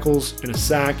 9 tackles and a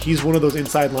sack. He's one of those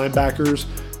inside linebackers.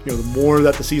 The more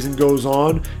that the season goes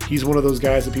on, he's one of those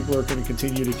guys that people are going to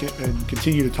continue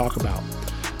to talk about.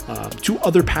 2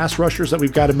 other pass rushers that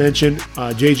we've got to mention: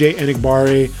 JJ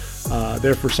Enigbare,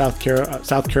 there for South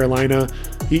Carolina.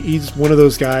 He's one of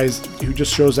those guys who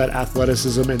just shows that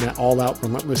athleticism and that all-out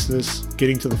relentlessness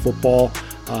getting to the football.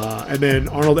 And then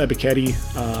Arnold Ebiketie,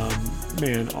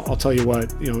 man, I'll tell you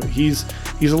what, he's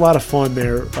a lot of fun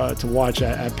there to watch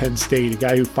at Penn State. A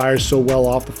guy who fires so well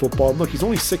off the football. Look, he's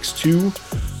only 6'2",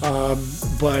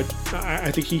 but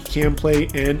I think he can play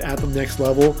and at the next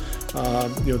level.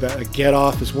 That get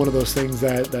off is one of those things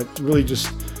that really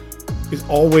just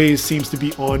always seems to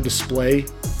be on display.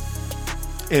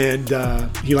 And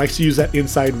he likes to use that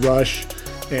inside rush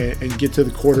and get to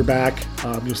the quarterback.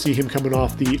 You'll see him coming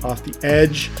off the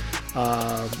edge.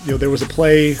 There was a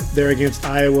play there against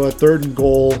Iowa, 3rd and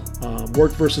goal,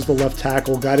 worked versus the left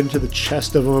tackle, got into the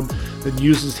chest of him, then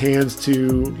used his hands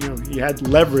to, he had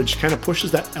leverage, kind of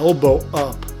pushes that elbow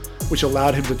up, which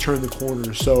allowed him to turn the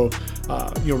corner. So,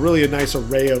 really a nice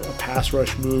array of pass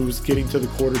rush moves, getting to the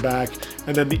quarterback,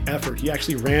 and then the effort. He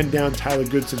actually ran down Tyler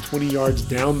Goodson 20 yards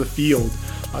down the field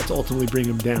to ultimately bring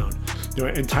him down.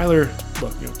 And Tyler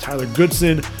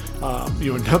Goodson,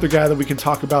 another guy that we can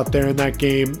talk about there in that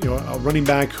game, a running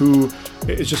back who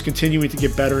is just continuing to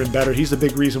get better and better. He's the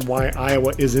big reason why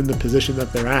Iowa is in the position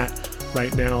that they're at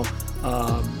right now.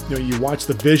 You watch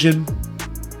the vision,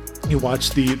 you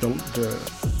watch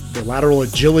the lateral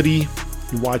agility,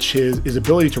 you watch his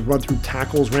ability to run through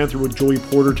tackles, ran through a Joey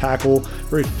Porter tackle,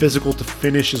 very physical to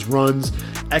finish his runs,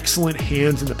 excellent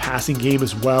hands in the passing game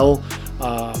as well.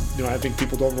 I think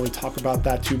people don't really talk about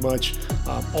that too much.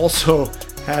 Also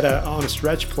had on a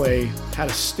stretch play, had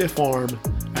a stiff arm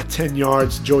at 10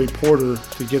 yards, Joey Porter,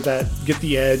 to get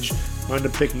the edge, wound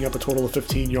up picking up a total of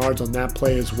 15 yards on that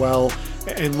play as well.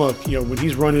 And look, when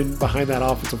he's running behind that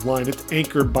offensive line, it's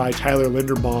anchored by Tyler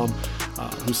Linderbaum,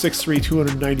 who's 6'3",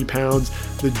 290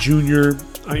 pounds, the junior.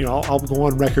 I'll go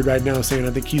on record right now saying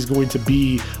I think he's going to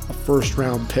be a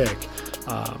first-round pick.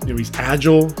 He's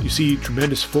agile. You see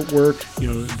tremendous footwork.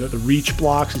 The reach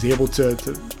blocks. He's able to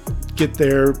get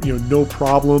there, no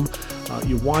problem.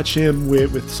 You watch him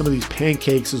with some of these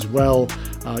pancakes as well,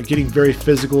 getting very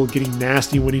physical, getting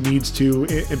nasty when he needs to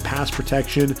in pass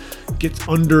protection. Gets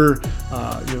under,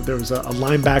 there was a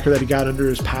linebacker that he got under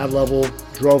his pad level,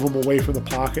 drove him away from the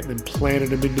pocket, and then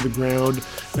planted him into the ground.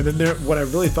 And then what I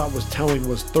really thought was telling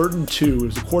was 3rd and 2. It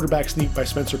was a quarterback sneak by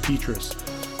Spencer Petras.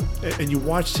 And you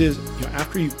watched his,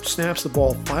 after he snaps the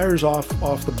ball, fires off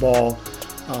the ball,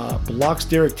 blocks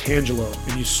Derek Tangelo,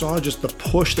 and you saw just the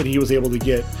push that he was able to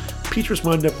get. Petras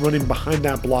wound up running behind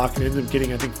that block and ended up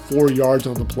getting, I think, 4 yards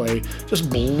on the play. Just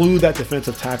blew that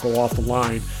defensive tackle off the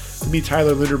line. To me,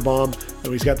 Tyler Linderbaum,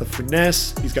 he's got the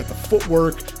finesse, he's got the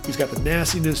footwork, he's got the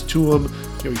nastiness to him.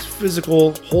 He's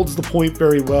physical, holds the point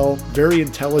very well, very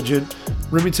intelligent,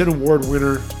 Remington Award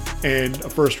winner, and a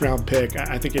first-round pick.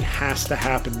 I think it has to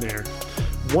happen there.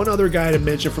 One other guy to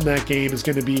mention from that game is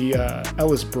going to be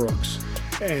Ellis Brooks.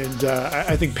 And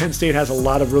I think Penn State has a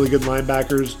lot of really good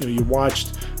linebackers. You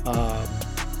watched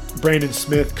Brandon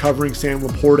Smith covering Sam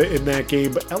Laporta in that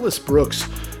game, but Ellis Brooks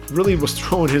really was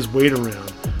throwing his weight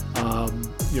around.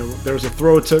 There was a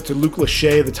throw to Luke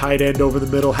Lachey, the tight end, over the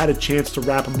middle, had a chance to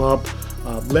wrap him up,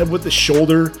 led with the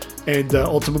shoulder, and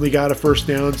ultimately got a first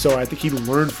down. So I think he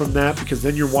learned from that, because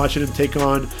then you're watching him take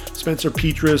on Spencer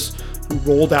Petras, who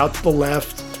rolled out to the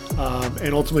left,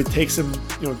 and ultimately takes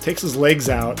his legs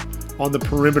out on the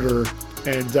perimeter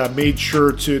and made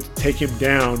sure to take him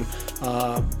down.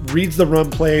 Reads the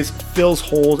run plays, fills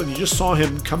holes, and you just saw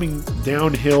him coming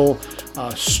downhill,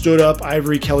 stood up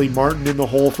Ivory Kelly Martin in the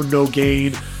hole for no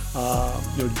gain,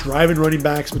 driving running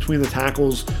backs between the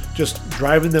tackles, just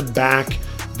driving them back.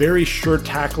 Very sure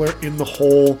tackler in the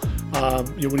hole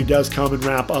when he does come and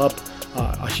wrap up.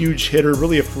 A huge hitter,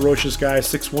 really a ferocious guy,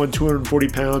 6'1", 240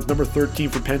 pounds, number 13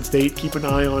 for Penn State. Keep an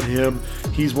eye on him.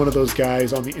 He's one of those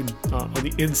guys on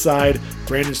the inside.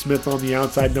 Brandon Smith on the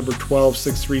outside, number 12,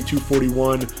 6'3",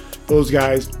 241. Those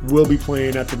guys will be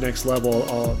playing at the next level.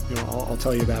 I'll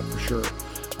tell you that for sure.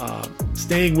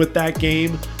 Staying with that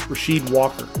game, Rasheed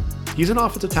Walker. He's an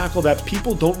offensive tackle that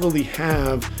people don't really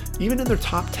have, even in their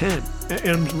top 10. And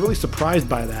I'm really surprised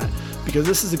by that, because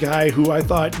this is a guy who I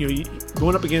thought,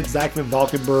 going up against Zach Van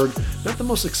Valkenburg, not the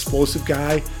most explosive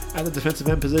guy at the defensive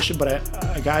end position, but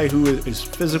a guy who is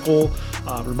physical.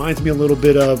 Reminds me a little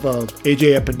bit of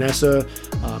AJ Epinesa,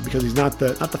 because he's not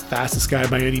the fastest guy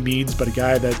by any means, but a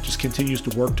guy that just continues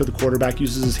to work to the quarterback,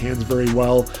 uses his hands very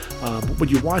well. But what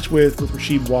you watch with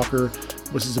Rasheed Walker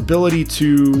was his ability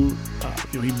to,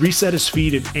 he reset his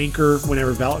feet and anchor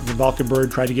whenever Van Valkenburg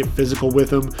tried to get physical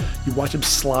with him. You watch him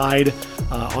slide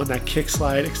on that kick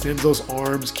slide, extends those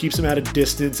arms, keeps him at a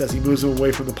distance as he moves him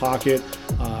away from the pocket.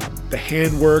 The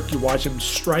handwork, you watch him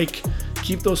strike,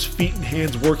 keep those feet and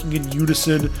hands working in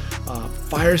unison,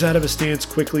 fires out of his stance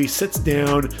quickly, sits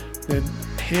down, then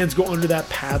hands go under that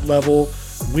pad level,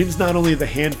 wins not only the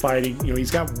hand fighting,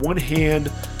 he's got one hand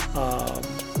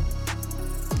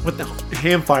with the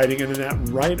hand fighting, and then that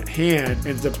right hand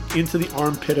ends up into the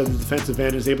armpit of the defensive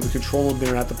end, is able to control him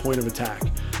there at the point of attack.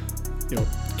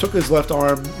 Took his left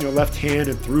arm, left hand,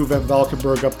 and threw Van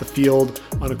Valkenburg up the field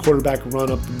on a quarterback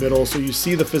run up the middle. So you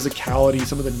see the physicality,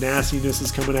 some of the nastiness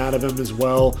is coming out of him as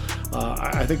well.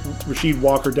 I think Rasheed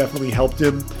Walker definitely helped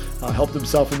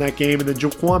himself in that game. And then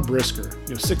Jaquan Brisker,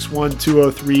 6'1",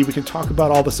 203. We can talk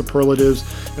about all the superlatives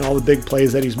and all the big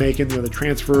plays that he's making. The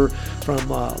transfer from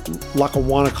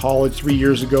Lackawanna College 3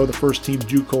 years ago, the first team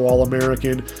JUCO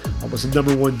All-American, was the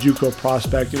number 1 JUCO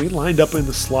prospect. He lined up in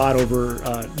the slot over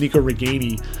Nico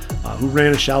Reganey, who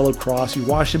ran a shallow cross. You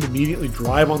watch him immediately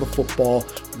drive on the football,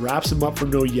 wraps him up for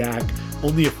no yak,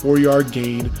 only a 4-yard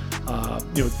gain.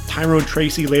 Tyrone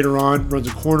Tracy later on runs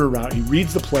a corner route. He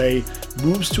reads the play,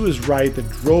 moves to his right, then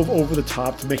drove over the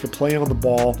top to make a play on the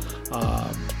ball,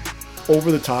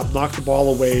 over the top, knocked the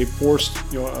ball away, forced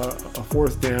a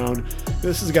fourth down.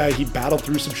 This is a guy, he battled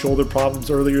through some shoulder problems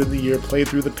earlier in the year, played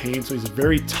through the pain, so he's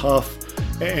very tough,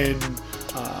 and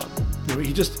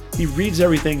he reads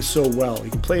everything so well. He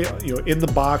can play in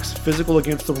the box, physical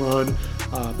against the run.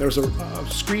 There's a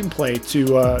screenplay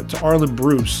to Arlen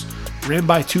Bruce, ran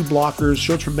by 2 blockers,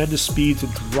 showed tremendous speed to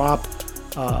drop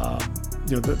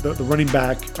the running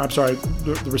back,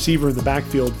 the receiver in the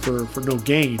backfield for no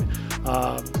gain.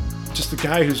 Just a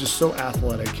guy who's just so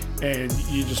athletic, and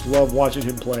you just love watching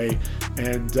him play.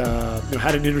 And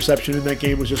had an interception in that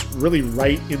game, was just really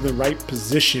right in the right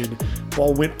position.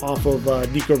 Ball went off of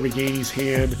Nico Reganey's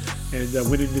hand and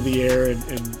went into the air,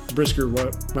 and Brisker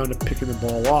wound up picking the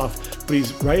ball off. But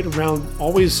he's right around,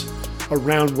 always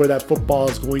around where that football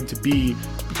is going to be,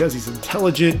 because he's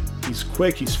intelligent, he's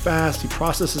quick, he's fast, he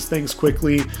processes things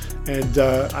quickly, and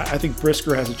I think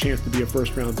Brisker has a chance to be a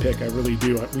first-round pick. I really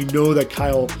do. We know that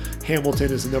Kyle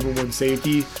Hamilton is the number 1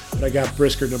 safety, but I got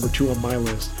Brisker number 2 on my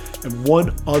list. And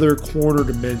one other corner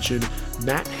to mention,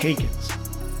 Matt Hankins.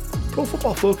 Pro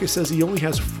Football Focus says he only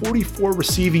has 44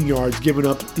 receiving yards given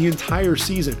up the entire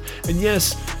season. And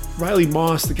yes, Riley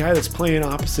Moss, the guy that's playing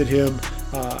opposite him,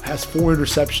 has 4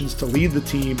 interceptions to lead the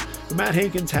team. And Matt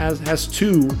Hankins has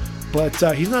 2, but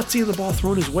he's not seeing the ball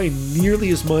thrown his way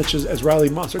nearly as much as Riley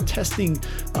Moss. They're testing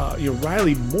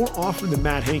Riley more often than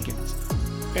Matt Hankins.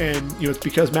 And it's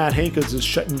because Matt Hankins is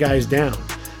shutting guys down.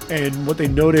 And what they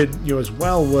noted, as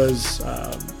well was,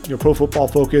 Pro Football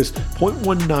Focus,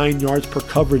 0.19 yards per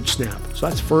coverage snap. So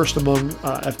that's first among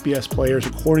FBS players,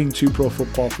 according to Pro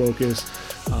Football Focus.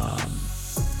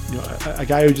 A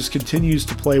guy who just continues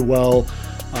to play well.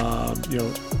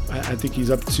 I think he's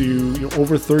up to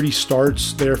over 30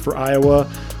 starts there for Iowa.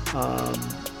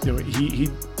 He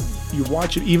you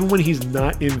watch it, even when he's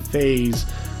not in phase,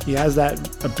 he has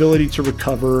that ability to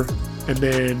recover, and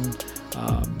then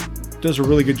does a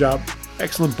really good job.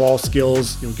 Excellent ball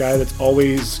skills, guy that's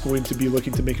always going to be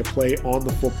looking to make a play on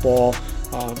the football.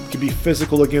 Can be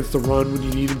physical against the run when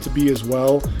you need him to be as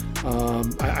well.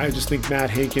 I just think Matt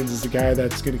Hankins is the guy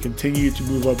that's going to continue to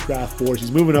move up draft boards.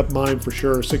 He's moving up mine for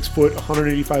sure. 6 foot,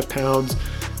 185 pounds.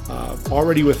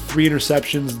 Already with 3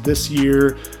 interceptions this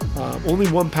year. Only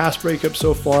 1 pass breakup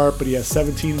so far, but he has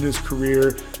 17 in his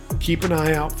career. Keep an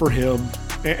eye out for him,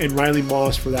 and Riley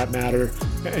Moss for that matter.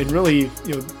 And really,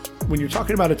 when you're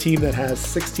talking about a team that has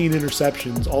 16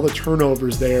 interceptions, all the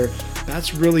turnovers there,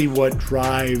 that's really what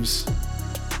drives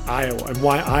Iowa, and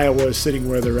why Iowa is sitting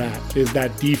where they're at, is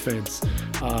that defense.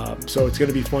 So it's going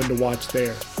to be fun to watch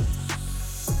there.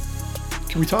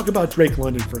 Can we talk about Drake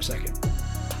London for a second?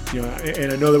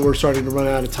 And I know that we're starting to run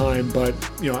out of time, but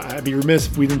I'd be remiss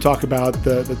if we didn't talk about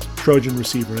the Trojan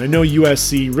receiver. And I know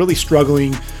USC really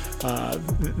struggling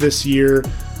this year.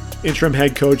 Interim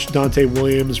head coach Dante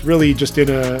Williams really just in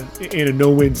a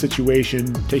no-win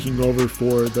situation, taking over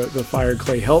for the fired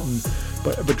Clay Helton.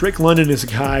 But Drake London is a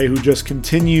guy who just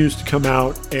continues to come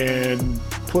out and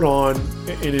put on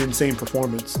an insane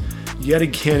performance. Yet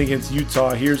again against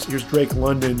Utah, here's Drake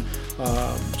London,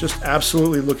 just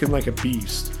absolutely looking like a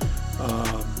beast.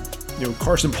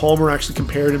 Carson Palmer actually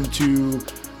compared him to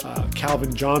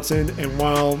Calvin Johnson, and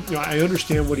while I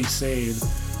understand what he's saying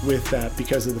with that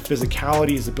because of the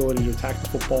physicality, his ability to attack the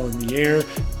football in the air,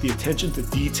 the attention to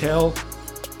detail,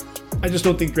 I just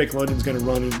don't think Drake London's going to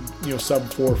run in sub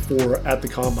 4.4 at the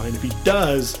combine. If he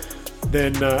does,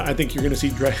 then I think you're going to see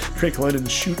Drake London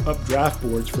shoot up draft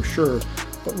boards for sure.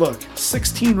 But look,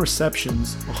 16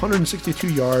 receptions,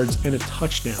 162 yards, and a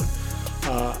touchdown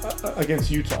against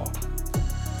Utah.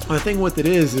 And the thing with it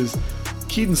is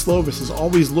Keaton Slovis is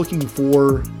always looking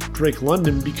for Drake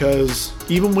London, because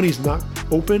even when he's not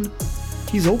open,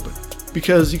 he's open.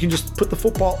 Because you can just put the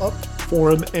football up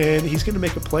for him and he's going to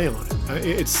make a play on it.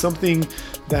 It's something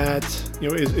that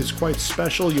is quite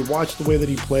special. You watch the way that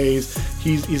he plays.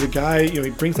 He's a guy, he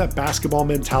brings that basketball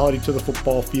mentality to the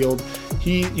football field.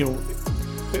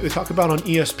 They talk about on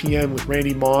ESPN with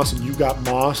Randy Moss and You Got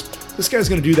Moss. This guy's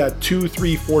going to do that 2,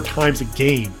 3, 4 times a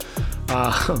game.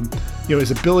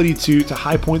 His ability to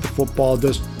high point the football,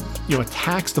 does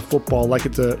attacks the football like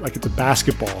it's a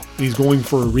basketball, and he's going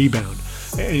for a rebound,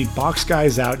 and he box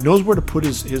guys out, knows where to put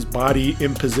his body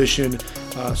in position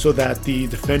so that the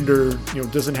defender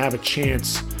doesn't have a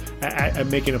chance at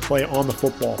making a play on the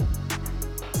football.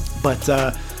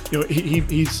 But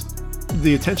he's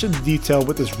the attention to detail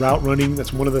with his route running.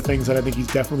 That's one of the things that I think he's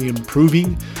definitely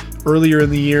improving. Earlier in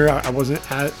the year, I wasn't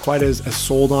quite as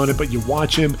sold on it, but you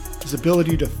watch him, his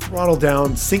ability to throttle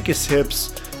down, sink his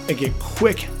hips, and get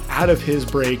quick out of his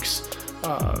breaks.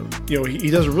 He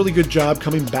does a really good job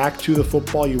coming back to the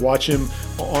football. You watch him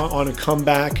on a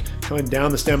comeback, coming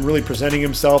down the stem, really presenting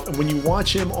himself. And when you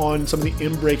watch him on some of the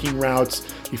in-breaking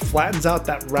routes, he flattens out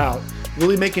that route,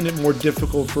 really making it more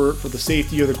difficult for the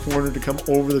safety or the corner to come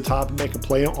over the top and make a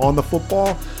play on the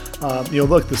football.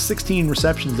 Look, the 16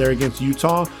 receptions there against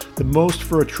Utah, the most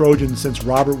for a Trojan since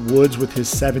Robert Woods with his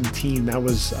 17.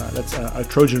 That's a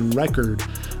Trojan record.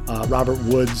 Robert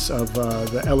Woods of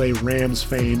the LA Rams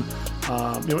fame.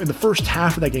 In the first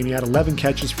half of that game, he had 11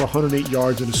 catches for 108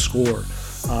 yards and a score.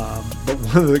 But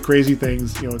one of the crazy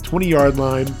things, 20-yard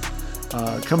line,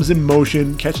 comes in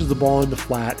motion, catches the ball in the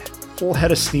flat, full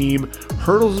head of steam,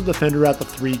 hurdles the defender at the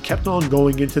 3, kept on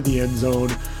going into the end zone.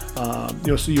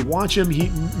 So you watch him, he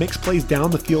makes plays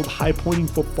down the field, high pointing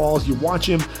footballs. You watch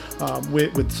him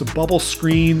with some bubble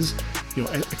screens,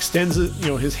 extends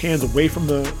his hands away from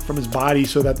his body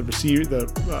so that the receiver,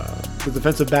 the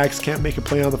defensive backs can't make a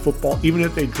play on the football, even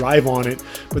if they drive on it.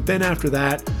 But then after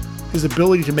that, his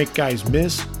ability to make guys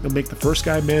miss, he'll make the first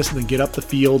guy miss and then get up the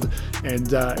field,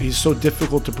 and he's so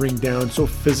difficult to bring down, so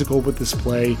physical with this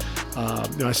play.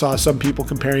 I saw some people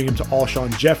comparing him to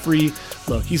Alshon Jeffrey.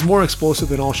 Look, he's more explosive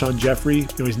than Alshon Jeffrey.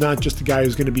 He's not just a guy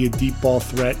who's going to be a deep ball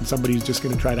threat and somebody who's just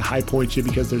going to try to high point you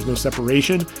because there's no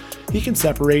separation. He can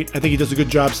separate. I think he does a good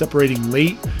job separating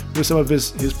late with some of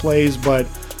his plays, but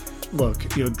look,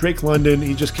 Drake London,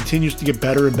 he just continues to get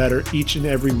better and better each and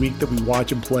every week that we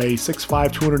watch him play.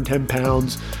 6'5", 210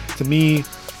 pounds. To me,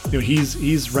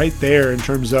 he's right there in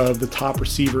terms of the top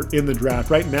receiver in the draft.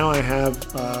 Right now I have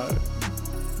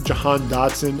Jahan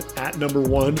Dotson at number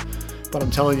 1, but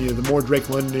I'm telling you, the more Drake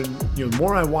London, the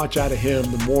more I watch out of him,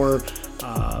 the more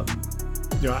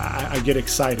I get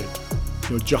excited.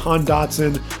 Jahan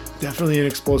Dotson, definitely an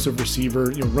explosive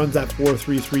receiver. Runs that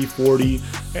 4.3 340,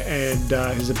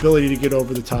 and his ability to get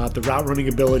over the top, the route running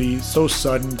ability, so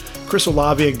sudden. Chris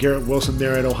Olave and Garrett Wilson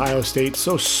there at Ohio State,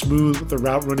 so smooth with the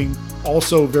route running,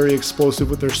 also very explosive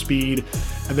with their speed.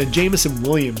 And then Jameson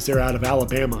Williams there out of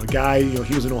Alabama, a guy,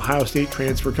 he was an Ohio State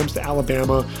transfer, comes to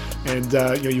Alabama, and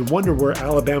you wonder where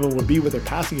Alabama would be with their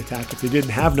passing attack if they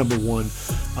didn't have number one.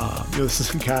 This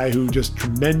is a guy who just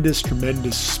tremendous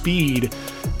speed,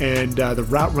 and the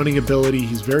route running ability.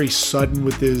 He's very sudden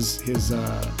with his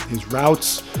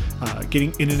routes,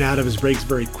 getting in and out of his breaks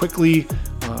very quickly.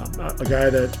 A guy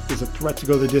that is a threat to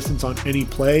go the distance on any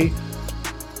play.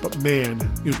 But man,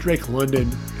 Drake London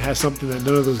has something that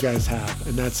none of those guys have,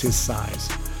 and that's his size.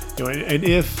 And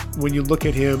if when you look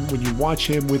at him, when you watch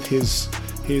him with his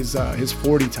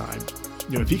 40 time,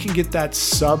 if he can get that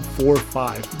sub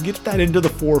 4.5, get that into the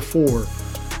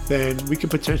 4.4, then we could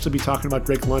potentially be talking about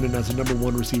Drake London as a number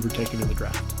one receiver taken in the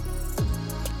draft.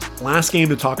 Last game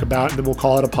to talk about, and then we'll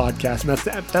call it a podcast, and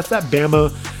that's that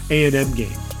Bama A&M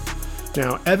game.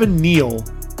 Now, Evan Neal,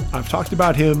 I've talked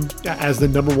about him as the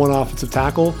number one offensive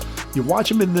tackle. You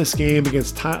watch him in this game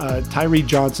against Tyree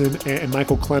Johnson and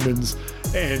Michael Clemens,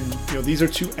 and these are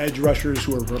two edge rushers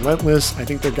who are relentless. I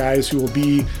think they're guys who will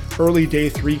be early day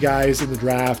 3 guys in the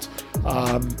draft.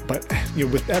 But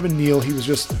with Evan Neal, he was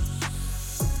just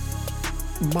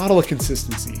model of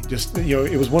consistency. Just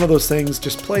it was one of those things.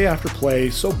 Just play after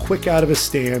play, so quick out of his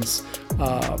stance.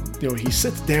 He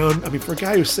sits down. I mean, for a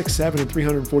guy who's 6'7" and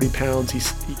 340 pounds,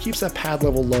 he keeps that pad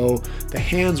level low. The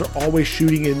hands are always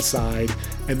shooting inside,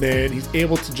 and then he's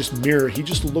able to just mirror. He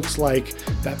just looks like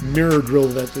that mirror drill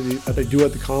that they do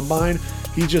at the combine.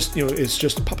 He just is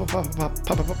just pop with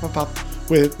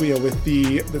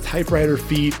the typewriter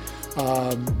feet.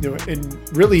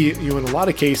 And really, in a lot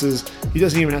of cases, he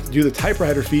doesn't even have to do the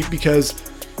typewriter feet because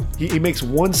he makes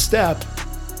one step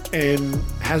and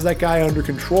has that guy under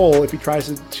control. If he tries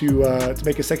to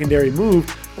make a secondary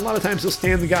move, a lot of times he'll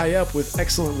stand the guy up with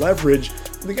excellent leverage,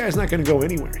 and the guy's not going to go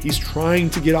anywhere. He's trying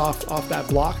to get off that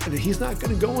block, and he's not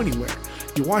going to go anywhere.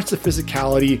 You watch the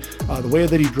physicality, the way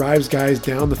that he drives guys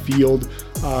down the field.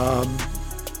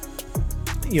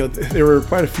 There were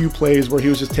quite a few plays where he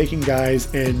was just taking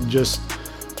guys and just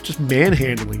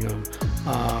manhandling them.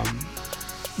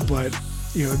 But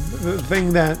the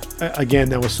thing that, again,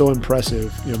 that was so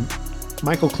impressive,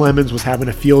 Michael Clemens was having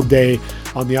a field day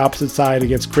on the opposite side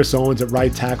against Chris Owens at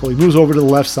right tackle. He moves over to the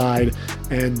left side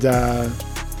and,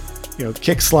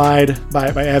 kick slide by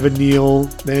Evan Neal.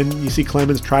 Then you see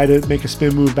Clemens try to make a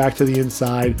spin move back to the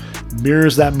inside,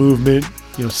 mirrors that movement,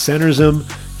 centers him,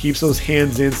 keeps those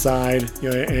hands inside,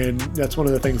 and that's one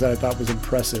of the things that I thought was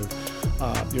impressive.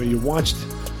 You watched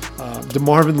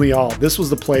DeMarvin Leal. This was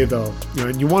the play, though,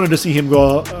 and you wanted to see him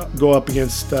go up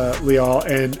against Leal.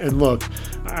 And look,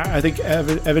 I think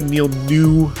Evan Neal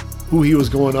knew who he was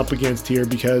going up against here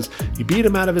because he beat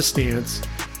him out of his stance.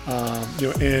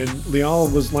 And Leal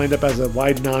was lined up as a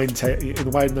wide 9 in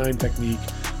the wide 9 technique.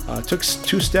 Took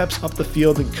 2 steps up the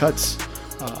field and cuts,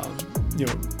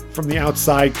 from the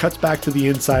outside, cuts back to the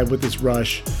inside with this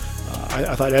rush.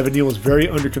 I thought Evan Neal was very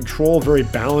under control, very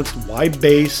balanced, wide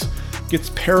base, gets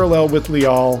parallel with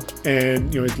Leal,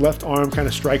 and his left arm kind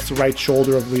of strikes the right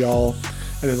shoulder of Leal,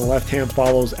 and then the left hand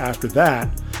follows after that.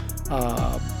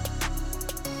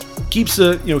 Keeps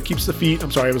the feet.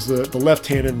 I'm sorry, it was the left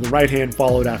hand, and the right hand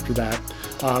followed after that,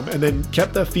 and then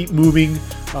kept the feet moving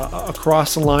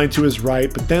across the line to his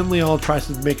right. But then Leal tries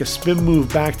to make a spin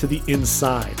move back to the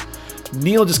inside.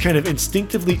 Neal just kind of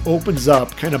instinctively opens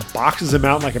up, kind of boxes him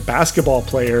out like a basketball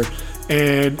player,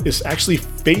 and is actually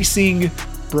facing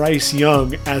Bryce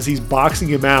Young as he's boxing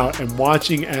him out and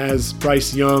watching as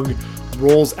Bryce Young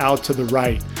rolls out to the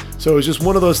right. So it was just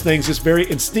one of those things, just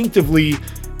very instinctively,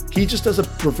 he just does a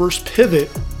reverse pivot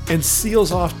and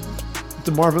seals off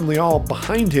DeMarvin Leal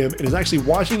behind him and is actually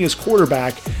watching his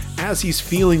quarterback as he's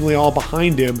feeling Leal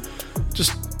behind him.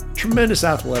 Just tremendous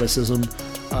athleticism,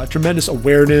 tremendous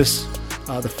awareness,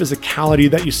 the physicality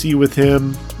that you see with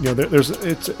him.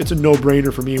 It's a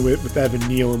no-brainer for me with Evan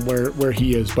Neal and where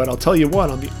he is. But I'll tell you what,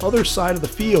 on the other side of the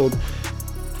field,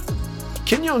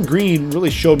 Kenyon Green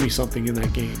really showed me something in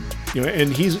that game.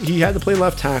 And he had to play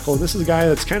left tackle. This is a guy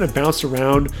that's kind of bounced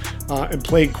around and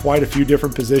played quite a few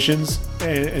different positions.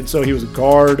 And so he was a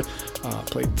guard,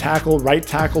 played tackle, right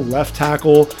tackle, left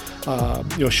tackle,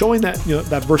 showing that,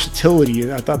 that versatility.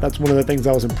 And I thought that's one of the things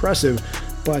that was impressive.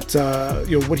 But,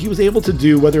 what he was able to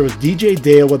do, whether it was DJ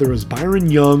Dale, whether it was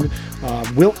Byron Young,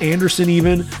 Will Anderson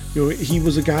even, he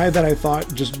was a guy that I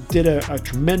thought just did a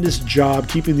tremendous job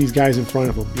keeping these guys in front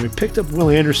of him. He picked up Will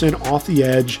Anderson off the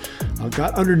edge,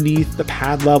 got underneath the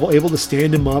pad level, able to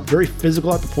stand him up, very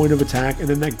physical at the point of attack, and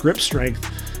then that grip strength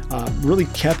really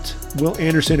kept Will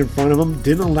Anderson in front of him,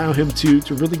 didn't allow him to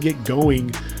really get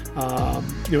going.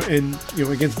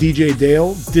 Against DJ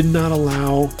Dale, did not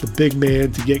allow the big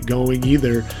man to get going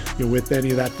either, with any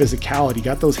of that physicality.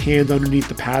 Got those hands underneath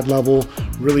the pad level,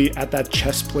 really at that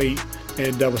chest plate,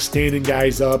 and was standing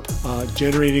guys up,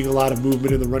 generating a lot of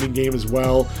movement in the running game as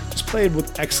well. Just played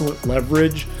with excellent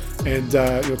leverage. And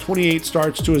 28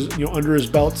 starts to his under his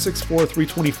belt, 6'4",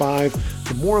 325.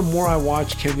 The more and more I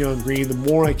watch Kenyon Green, the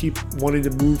more I keep wanting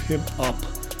to move him up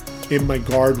in my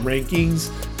guard rankings.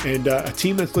 And a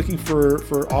team that's looking for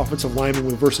offensive linemen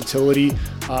with versatility,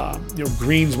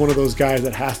 Green's one of those guys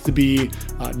that has to be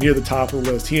near the top of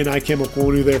the list. He and Ikem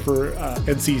Ekwonu there for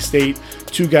NC State,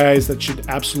 two guys that should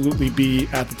absolutely be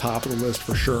at the top of the list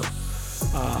for sure.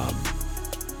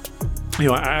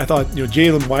 I thought,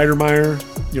 Jalen Weidermeyer,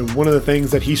 one of the things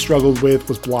that he struggled with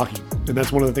was blocking. And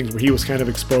that's one of the things where he was kind of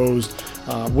exposed.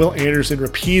 Will Anderson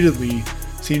repeatedly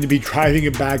seemed to be driving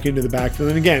it back into the backfield.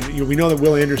 And again, we know that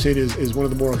Will Anderson is one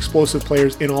of the more explosive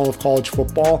players in all of college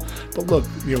football. But look,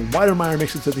 Weidermeyer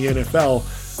makes it to the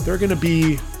NFL. There are going to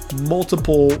be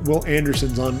multiple Will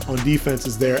Andersons on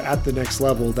defenses there at the next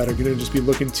level that are going to just be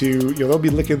looking to, they'll be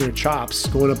licking their chops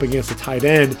going up against a tight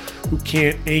end who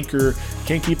can't anchor,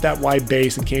 can't keep that wide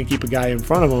base, and can't keep a guy in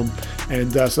front of him.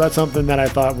 And so that's something that I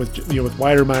thought with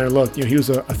Weidermeyer. Look, he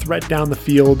was a threat down the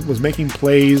field, was making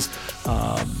plays,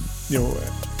 for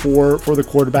the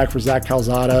quarterback, for Zach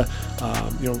Calzada,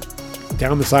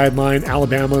 down the sideline.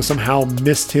 Alabama somehow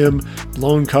missed him,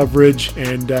 blown coverage,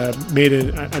 and made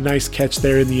a nice catch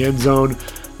there in the end zone.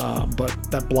 But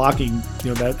that blocking,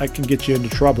 that can get you into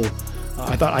trouble.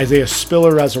 I thought Isaiah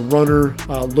Spiller as a runner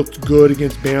looked good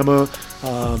against Bama.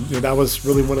 That was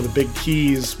really one of the big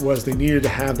keys, was they needed to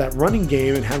have that running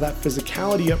game and have that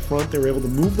physicality up front. They were able to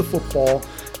move the football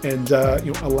and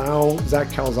allow Zach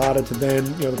Calzada to then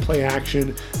the play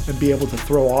action and be able to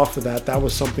throw off of that. That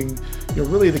was something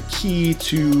really the key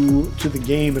to the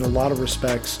game in a lot of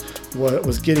respects,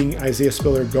 was getting Isaiah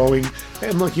Spiller going.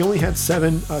 And look, he only had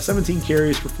 17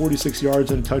 carries for 46 yards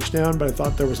and a touchdown, but I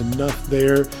thought there was enough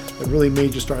there that really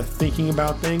made you start thinking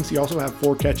about things. He also had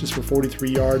 4 catches for 43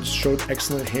 yards, showed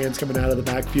excellent hands coming out of the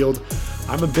backfield.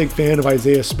 I'm a big fan of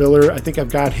Isaiah Spiller. I think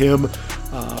I've got him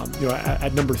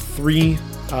at number 3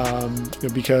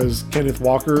 because Kenneth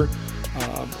Walker,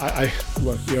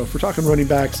 look, if we're talking running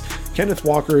backs, Kenneth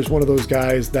Walker is one of those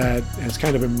guys that has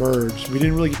kind of emerged. We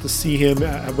didn't really get to see him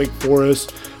at Wake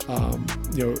Forest.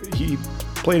 He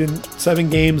played in 7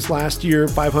 games last year,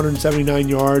 579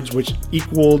 yards, which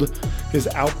equaled his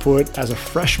output as a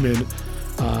freshman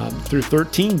through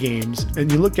 13 games.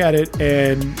 And you look at it,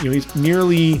 and he's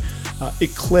nearly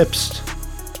eclipsed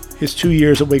his 2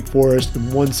 years at Wake Forest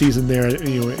and 1 season there,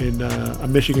 in a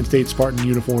Michigan State Spartan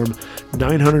uniform.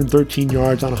 913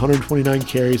 yards on 129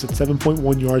 carries at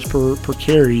 7.1 yards per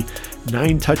carry,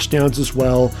 9 touchdowns as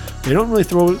well. They don't really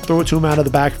throw it to him out of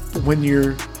the back. When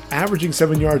you're averaging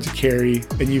 7 yards a carry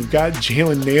and you've got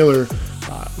Jalen Naylor,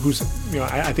 who's,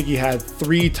 I think he had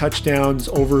 3 touchdowns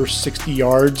over 60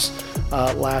 yards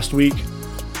last week.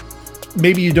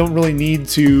 Maybe you don't really need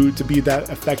to be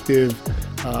that effective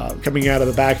coming out of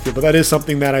the backfield, but that is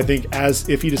something that I think, as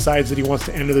if he decides that he wants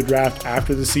to enter the draft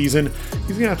after the season,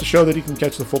 he's gonna have to show that he can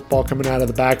catch the football coming out of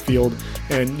the backfield.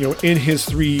 And in his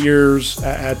 3 years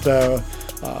at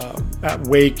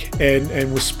Wake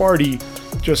and with Sparty,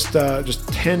 just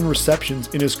 10 receptions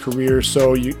in his career.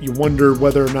 So you wonder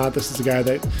whether or not this is a guy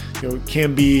that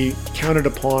can be counted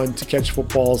upon to catch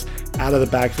footballs out of the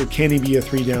backfield. Can he be a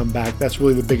 3-down back? That's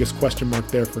really the biggest question mark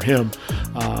there for him.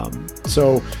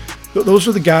 So those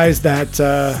are the guys that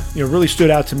really stood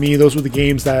out to me. Those were the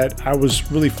games that I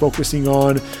was really focusing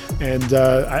on, and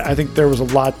I think there was a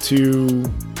lot to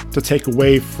take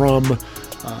away from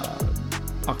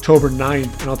October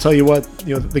 9th. And I'll tell you what,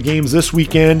 the games this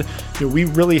weekend, we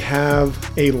really have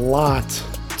a lot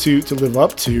to live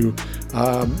up to.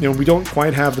 We don't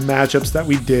quite have the matchups that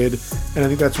we did, and I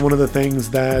think that's one of the things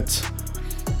that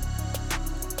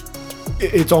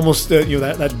it's almost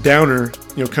that downer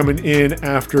coming in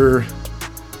after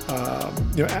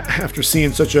after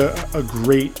seeing such a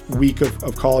great week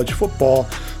of college football.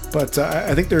 But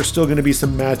I think there's still going to be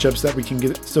some matchups that we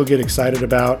can still get excited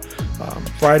about.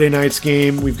 Friday night's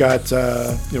game, we've got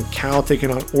Cal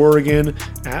taking on Oregon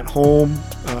at home.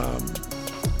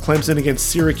 Clemson against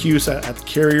Syracuse at the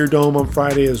Carrier Dome on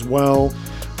Friday as well.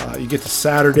 You get to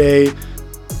Saturday.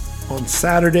 On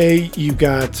Saturday, you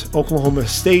got Oklahoma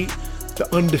State, the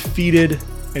undefeated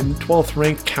and 12th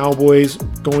ranked Cowboys,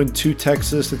 going to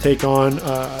Texas to take on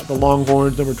the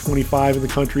Longhorns, number 25 in the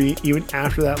country. Even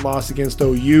after that loss against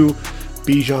OU,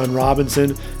 Bijan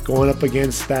Robinson going up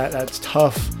against that's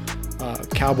tough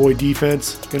Cowboy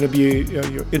defense. Going to be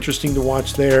interesting to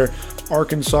watch there.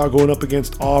 Arkansas going up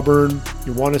against Auburn.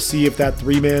 You want to see if that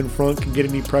three-man front can get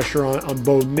any pressure on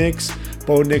Bo Nix.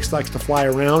 Bo Nix likes to fly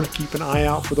around. Keep an eye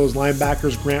out for those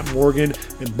linebackers, Grant Morgan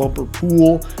and Bumper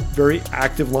Poole. Very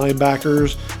active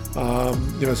linebackers.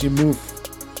 As you move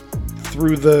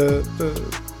through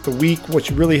the week, what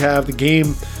you really have, the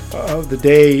game of the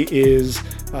day is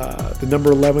the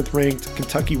number 11th ranked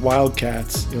Kentucky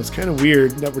Wildcats. It's kind of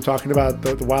weird that we're talking about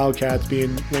the Wildcats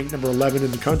being ranked number 11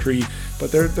 in the country,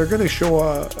 but they're going to show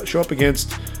up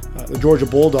against the Georgia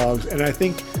Bulldogs, and I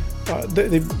think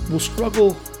they will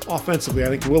struggle offensively. I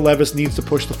think Will Levis needs to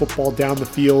push the football down the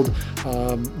field,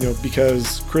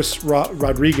 because Chris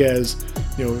Rodriguez,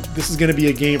 this is going to be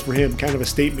a game for him, kind of a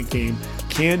statement game.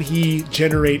 Can he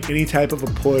generate any type of a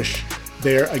push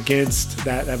there against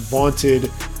that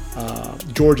vaunted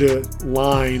Georgia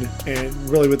line, and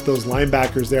really with those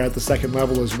linebackers there at the second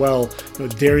level as well,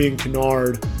 Darian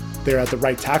Kennard there at the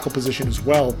right tackle position as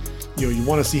well. You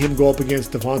want to see him go up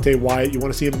against Devontae Wyatt. You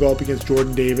want to see him go up against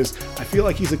Jordan Davis. I feel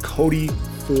like he's a Cody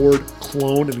Ford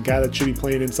clone and a guy that should be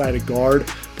playing inside a guard.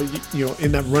 But,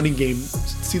 in that running game,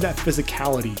 see that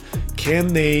physicality.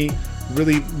 Can they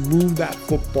really move that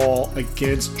football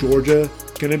against Georgia?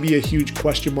 Going to be a huge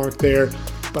question mark there.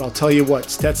 But I'll tell you what,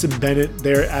 Stetson Bennett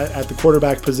there at the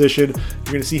quarterback position, you're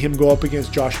going to see him go up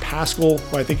against Josh Paschal,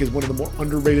 who I think is one of the more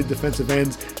underrated defensive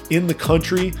ends in the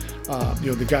country.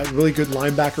 They've got really good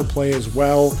linebacker play as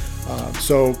well.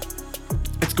 So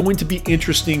it's going to be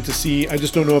interesting to see. I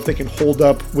just don't know if they can hold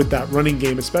up with that running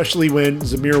game, especially when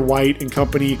Zamir White and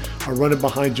company are running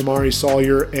behind Jamari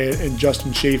Sawyer and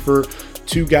Justin Schaefer.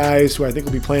 Two guys who I think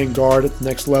will be playing guard at the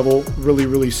next level really,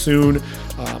 really soon.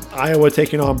 Iowa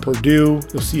taking on Purdue.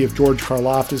 You'll see if George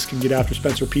Karlaftis can get after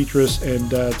Spencer Petras and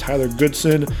Tyler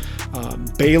Goodson.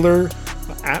 Baylor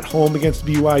at home against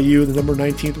BYU. The number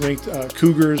 19th ranked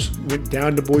Cougars went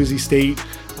down to Boise State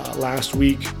last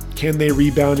week. Can they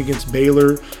rebound against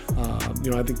Baylor?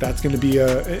 I think that's going to be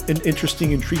an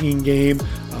interesting, intriguing game.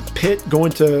 Pitt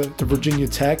going to Virginia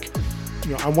Tech.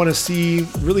 I want to see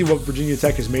really what Virginia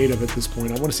Tech is made of at this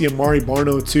point. I want to see Amari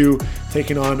Barno, too,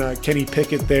 taking on Kenny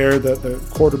Pickett there, the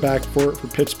quarterback for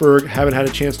Pittsburgh. Haven't had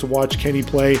a chance to watch Kenny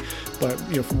play, but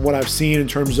from what I've seen in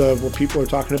terms of what people are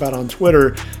talking about on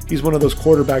Twitter, he's one of those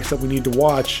quarterbacks that we need to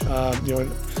watch.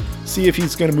 See if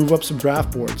he's going to move up some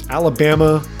draft boards.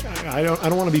 Alabama, I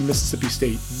don't want to be Mississippi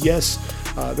State. Yes,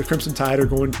 the Crimson Tide are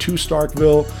going to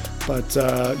Starkville,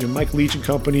 but Mike Leach and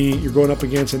company, you're going up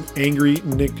against an angry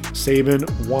Nick Saban.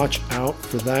 Watch out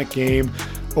for that game.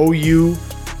 OU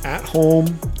at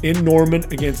home in Norman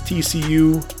against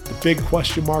TCU. The big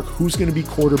question mark, who's going to be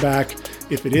quarterback?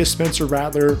 If it is Spencer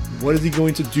Rattler, what is he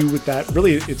going to do with that?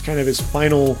 Really, it's kind of his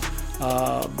final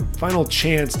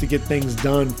chance to get things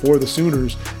done for the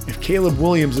Sooners. If Caleb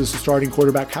Williams is the starting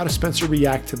quarterback, how does Spencer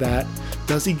react to that?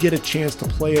 Does he get a chance to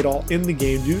play it all in the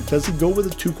game? Does he go with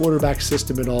a two quarterback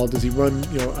system at all? Does he run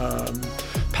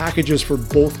packages for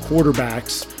both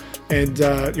quarterbacks? And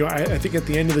I think at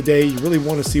the end of the day, you really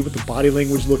want to see what the body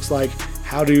language looks like.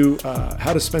 How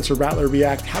does Spencer Rattler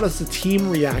react? How does the team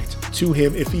react to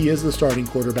him if he is the starting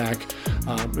quarterback?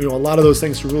 A lot of those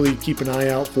things to really keep an eye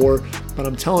out for. But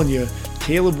I'm telling you,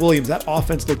 Caleb Williams, that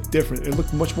offense looked different. It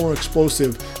looked much more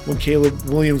explosive when Caleb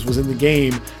Williams was in the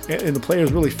game, and the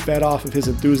players really fed off of his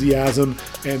enthusiasm,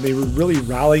 and they were really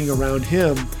rallying around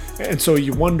him. And so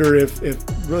you wonder if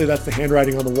really that's the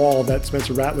handwriting on the wall that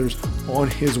Spencer Rattler's on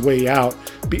his way out.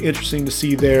 Be interesting to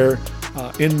see there.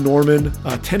 In Norman,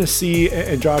 Tennessee,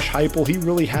 and Josh Heupel, he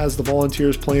really has the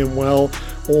Volunteers playing well.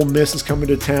 Ole Miss is coming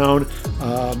to town.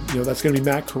 That's going to be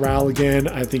Matt Corral again.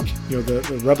 I think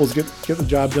the Rebels get the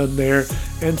job done there.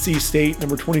 NC State,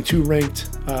 number 22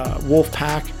 ranked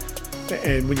Wolfpack.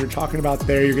 And when you're talking about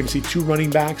there, you're going to see two running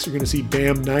backs. You're going to see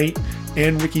Bam Knight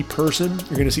and Ricky Person.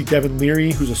 You're going to see Devin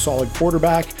Leary, who's a solid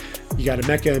quarterback. You got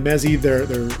Emeka Emezi, their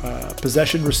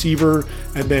possession receiver,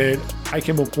 and then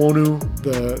Ikem Okwonu,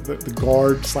 the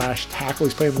guard / tackle.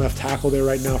 He's playing left tackle there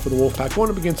right now for the Wolfpack, going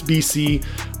up against BC.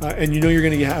 And you're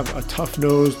going to have a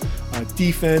tough-nosed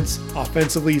defense.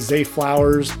 Offensively, Zay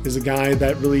Flowers is a guy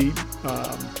that really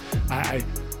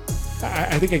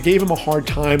I think I gave him a hard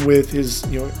time with his,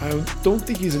 I don't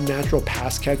think he's a natural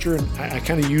pass catcher, and I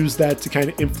kind of used that to kind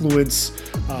of influence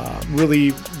really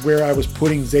where I was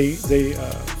putting Zay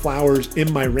Flowers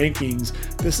in my rankings.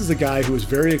 This is a guy who is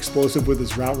very explosive with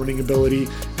his route running ability,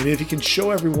 and if he can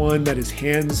show everyone that his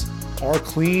hands are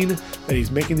clean, that he's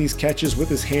making these catches with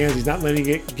his hands, he's not letting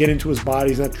it get into his body,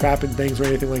 he's not trapping things or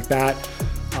anything like that.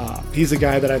 He's a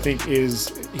guy that I think he's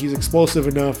explosive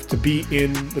enough to be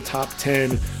in the top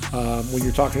 10 when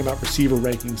you're talking about receiver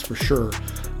rankings for sure.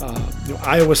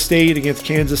 Iowa State against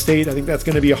Kansas State, I think that's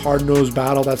going to be a hard-nosed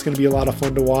battle. That's going to be a lot of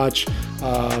fun to watch.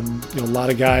 A lot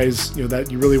of guys that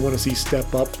you really want to see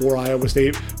step up for Iowa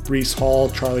State. Breece Hall,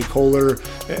 Charlie Kolar,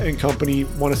 and company.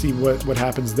 Want to see what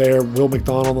happens there. Will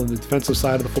McDonald on the defensive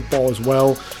side of the football as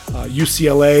well.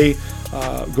 UCLA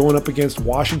going up against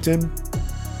Washington.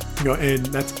 And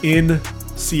that's in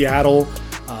Seattle.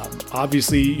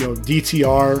 Obviously,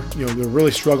 DTR, they're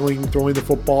really struggling throwing the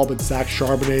football, but Zach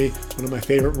Charbonnet, one of my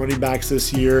favorite running backs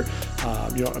this year,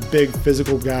 a big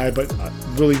physical guy, but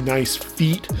really nice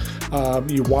feet.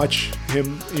 You watch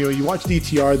him, you watch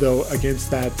DTR though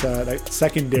against that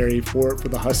secondary for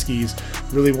the Huskies.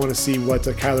 Really want to see what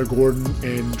Kyler Gordon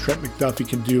and Trent McDuffie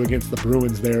can do against the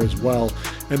Bruins there as well.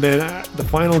 And then the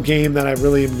final game that I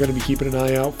really am going to be keeping an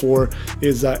eye out for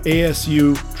is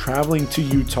ASU traveling to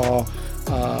Utah.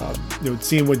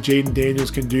 Seeing what Jaden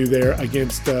Daniels can do there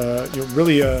against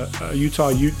really a Utah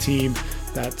Ute team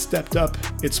that stepped up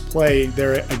its play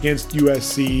there against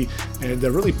USC and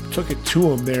really took it to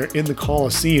them there in the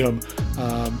Coliseum.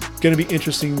 Going to be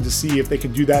interesting to see if they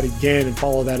can do that again and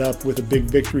follow that up with a big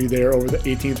victory there over the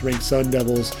 18th ranked Sun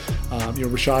Devils.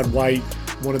 Rachaad White,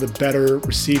 one of the better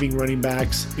receiving running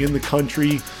backs in the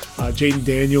country. Jaden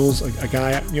Daniels, a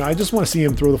guy, I just want to see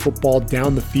him throw the football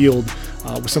down the field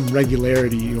with some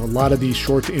regularity. A lot of these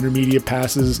short to intermediate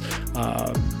passes.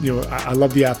 I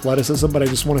love the athleticism, but I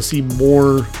just want to see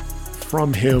more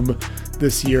from him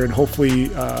this year, and hopefully,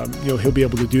 he'll be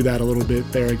able to do that a little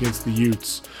bit there against the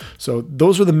Utes. So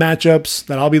those are the matchups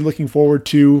that I'll be looking forward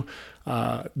to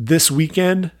this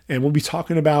weekend, and we'll be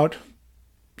talking about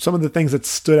some of the things that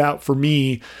stood out for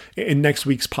me in next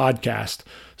week's podcast.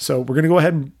 So we're going to go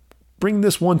ahead and bring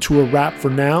this one to a wrap for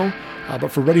now.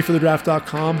 But for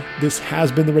ReadyForTheDraft.com, this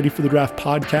has been the Ready for the Draft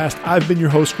podcast. I've been your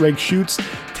host, Greg Schutz.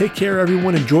 Take care,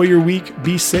 everyone. Enjoy your week.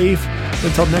 Be safe.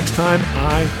 Until next time,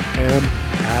 I am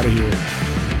out of here.